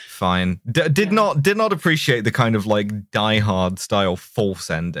face. Fine. Did not appreciate the kind of like Die Hard style false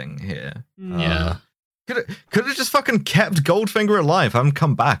ending here. Yeah. Could have just fucking kept Goldfinger alive. Have him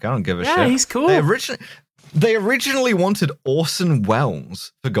come back. I don't give a shit. Yeah, he's cool. They originally wanted Orson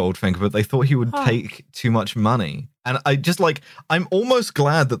Welles for Goldfinger, but they thought he would take too much money. And I'm almost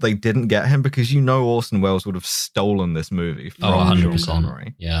glad that they didn't get him because Orson Welles would have stolen this movie from 100%. Sean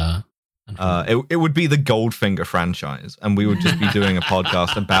Connery. Yeah. It would be the Goldfinger franchise, and we would just be doing a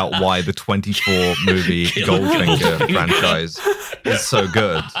podcast about why the 24 movie Goldfinger franchise is so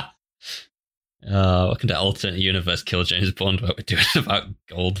good. Welcome to Alternate Universe Kill James Bond, where we're doing about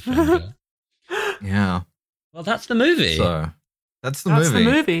Goldfinger. Yeah. Well, that's the movie. So, that's the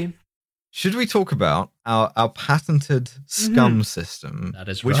movie. Should we talk about our patented scum system, that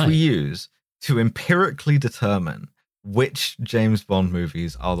is which right. we use to empirically determine which James Bond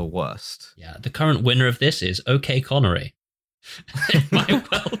movies are the worst? Yeah, the current winner of this is OK Connery.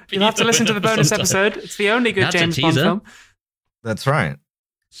 You'll have to listen to the bonus episode. It's the only good James Bond film. That's right.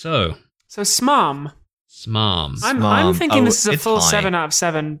 So Smarm. I'm thinking this is a full 7 out of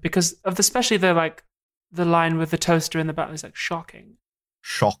 7 because of especially the line with the toaster in the back is like shocking.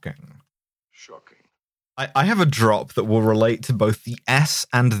 I have a drop that will relate to both the S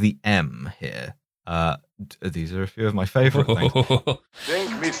and the M here. These are a few of my favorite things.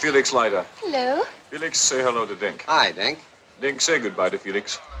 Dink, meet Felix Leiter. Hello. Felix, say hello to Dink. Hi, Dink. Dink, say goodbye to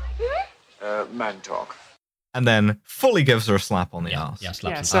Felix. Man talk. And then fully gives her a slap on the ass. Yeah,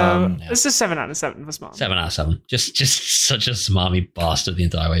 slaps so this is 7 out of 7 for Smarm. 7 out of 7. Just such a smarmy bastard the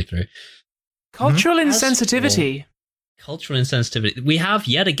entire way through. Cultural insensitivity. Cultural insensitivity. We have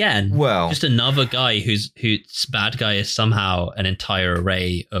yet again just another guy whose bad guy is somehow an entire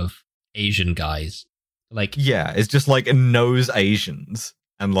array of Asian guys. It's just knows Asians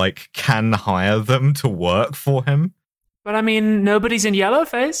and can hire them to work for him. But I mean, nobody's in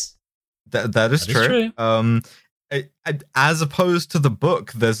Yellowface. That is true. As opposed to the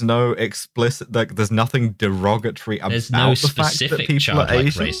book, there's no explicit, there's nothing derogatory about the fact that people are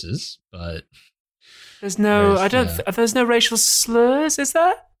Asian. Races, but there's no. There's no racial slurs. Is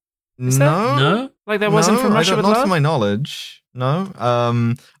there? No. Like there wasn't from Russia with Love? Not to my knowledge. No.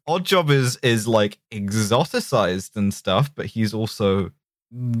 Oddjob is exoticized and stuff, but he's also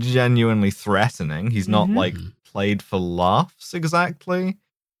genuinely threatening. He's not like played for laughs exactly.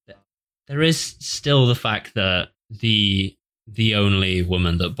 There is still the fact that the only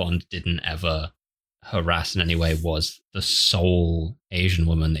woman that Bond didn't ever harass in any way was the sole Asian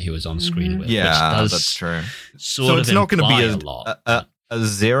woman that he was on screen with. Yeah, that's true. So it's not going to be a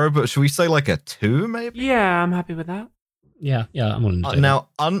 0, but should we say like a 2 maybe? Yeah, I'm happy with that. Yeah, I'm willing to do now,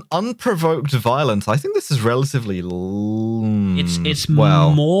 unprovoked violence, I think this is relatively... It's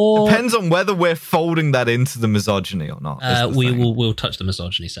more... Depends on whether we're folding that into the misogyny or not. We'll touch the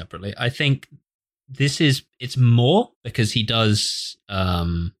misogyny separately. I think it's more because he does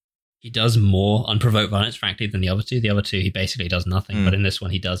more unprovoked violence, frankly, than the other two. The other two, he basically does nothing, but in this one,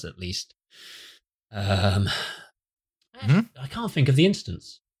 he does at least... I can't think of the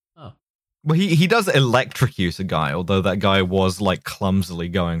instance. Well, he does electrocute a guy, although that guy was like clumsily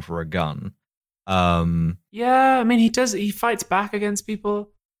going for a gun. Yeah, I mean he fights back against people.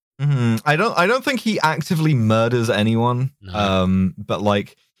 I don't think he actively murders anyone. No. But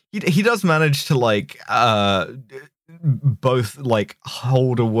like he does manage to like both like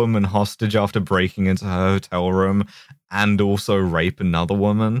hold a woman hostage after breaking into her hotel room and also rape another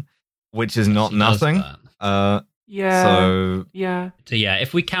woman, which is not nothing. So yeah,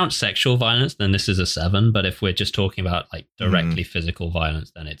 if we count sexual violence, then this is a 7. But if we're just talking about like directly physical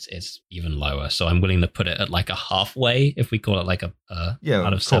violence, then it's even lower. So I'm willing to put it at like a halfway. If we call it like a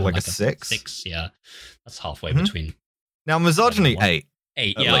out of 7, like a 6. 6, yeah, that's halfway between. Now misogyny 8.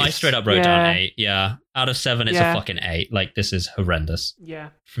 8, yeah, least. I straight up wrote down 8. Yeah, out of 7, it's a fucking 8. Like this is horrendous. Yeah,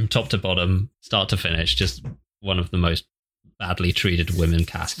 from top to bottom, start to finish, just one of the most badly treated women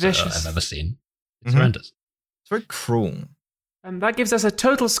casts I've ever seen. It's horrendous. Very cruel. And that gives us a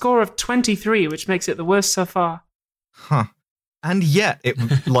total score of 23, which makes it the worst so far. And yet,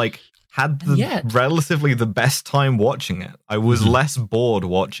 it like had relatively the best time watching it. I was less bored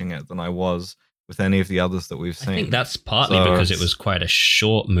watching it than I was with any of the others that we've seen. I think that's partly because it was quite a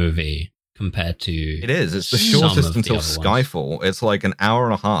short movie compared to... It is. It's the shortest until Skyfall. Ones. It's like an hour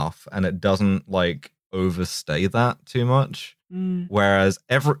and a half, and it doesn't like overstay that too much. Whereas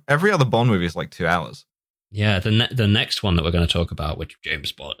every other Bond movie is like 2 hours. Yeah, the next one that we're going to talk about, which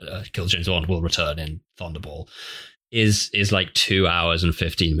Kill James Bond will return in Thunderball, is like 2 hours and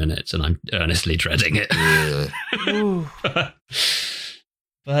 15 minutes, and I'm earnestly dreading it.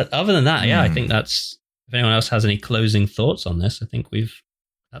 But other than that, I think that's... If anyone else has any closing thoughts on this, I think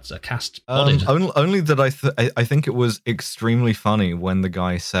that's a cast bodied. Only that I think it was extremely funny when the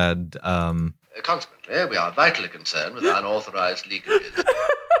guy said... Consequently, we are vitally concerned with unauthorized leakages.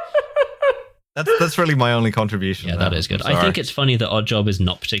 That's really my only contribution. Yeah, that is good. I think it's funny that Oddjob is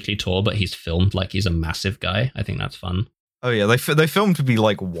not particularly tall, but he's filmed like he's a massive guy. I think that's fun. Oh yeah, they filmed to be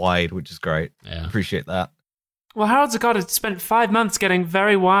like wide, which is great. Yeah, appreciate that. Well, Harold Zakata spent 5 months getting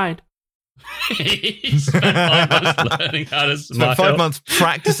very wide. He spent 5 months learning how to smile. Spent 5 months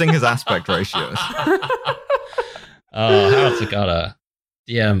practicing his aspect ratios. Harold Zakata,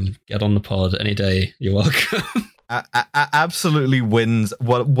 DM, get on the pod any day. You're welcome. Absolutely wins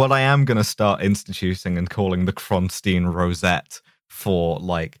what I am going to start instituting and calling the Kronstein Rosette for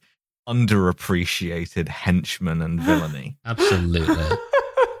like underappreciated henchmen and villainy. Absolutely.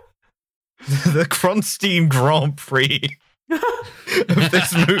 The Kronstein Grand Prix of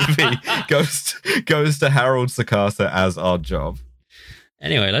this movie goes to Harold Zakata as Oddjob.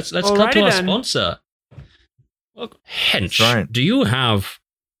 Anyway, let's cut to our sponsor. Well, Hench, right. Do you have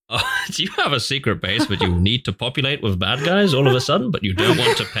a secret base that you need to populate with bad guys all of a sudden, but you don't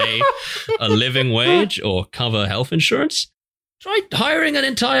want to pay a living wage or cover health insurance? Try hiring an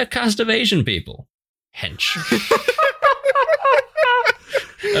entire cast of Asian people. Hench.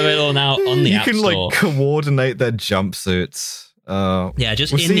 Available now on the App Store. You can like coordinate their jumpsuits.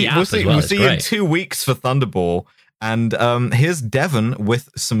 Just in the app as well. We'll see in 2 weeks for Thunderball. And here's Devon with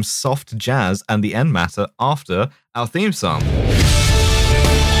some soft jazz and the end matter after our theme song.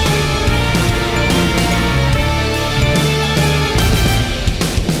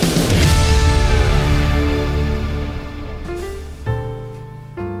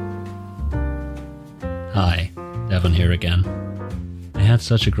 Hi, Devon here again. I had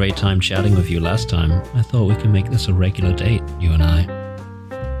such a great time chatting with you last time, I thought we could make this a regular date, you and I.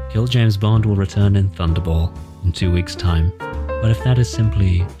 Kill James Bond will return in Thunderball in 2 weeks' time, but if that is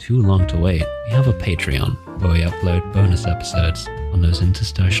simply too long to wait, we have a Patreon where we upload bonus episodes on those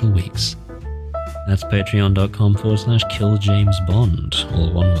interstitial weeks. That's patreon.com/killjamesbond,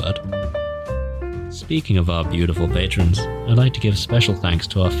 all one word. Speaking of our beautiful patrons, I'd like to give special thanks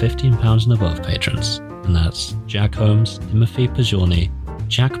to our £15 and above patrons, and that's Jack Holmes, Timothy Pajorni,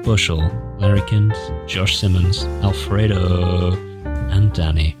 Jack Bushell, Larrykins, Josh Simmons, Alfredo, and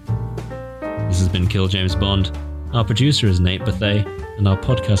Danny. This has been Kill James Bond. Our producer is Nate Bethea, and our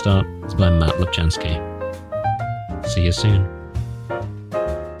podcast art is by Matt Lubchansky. See you soon.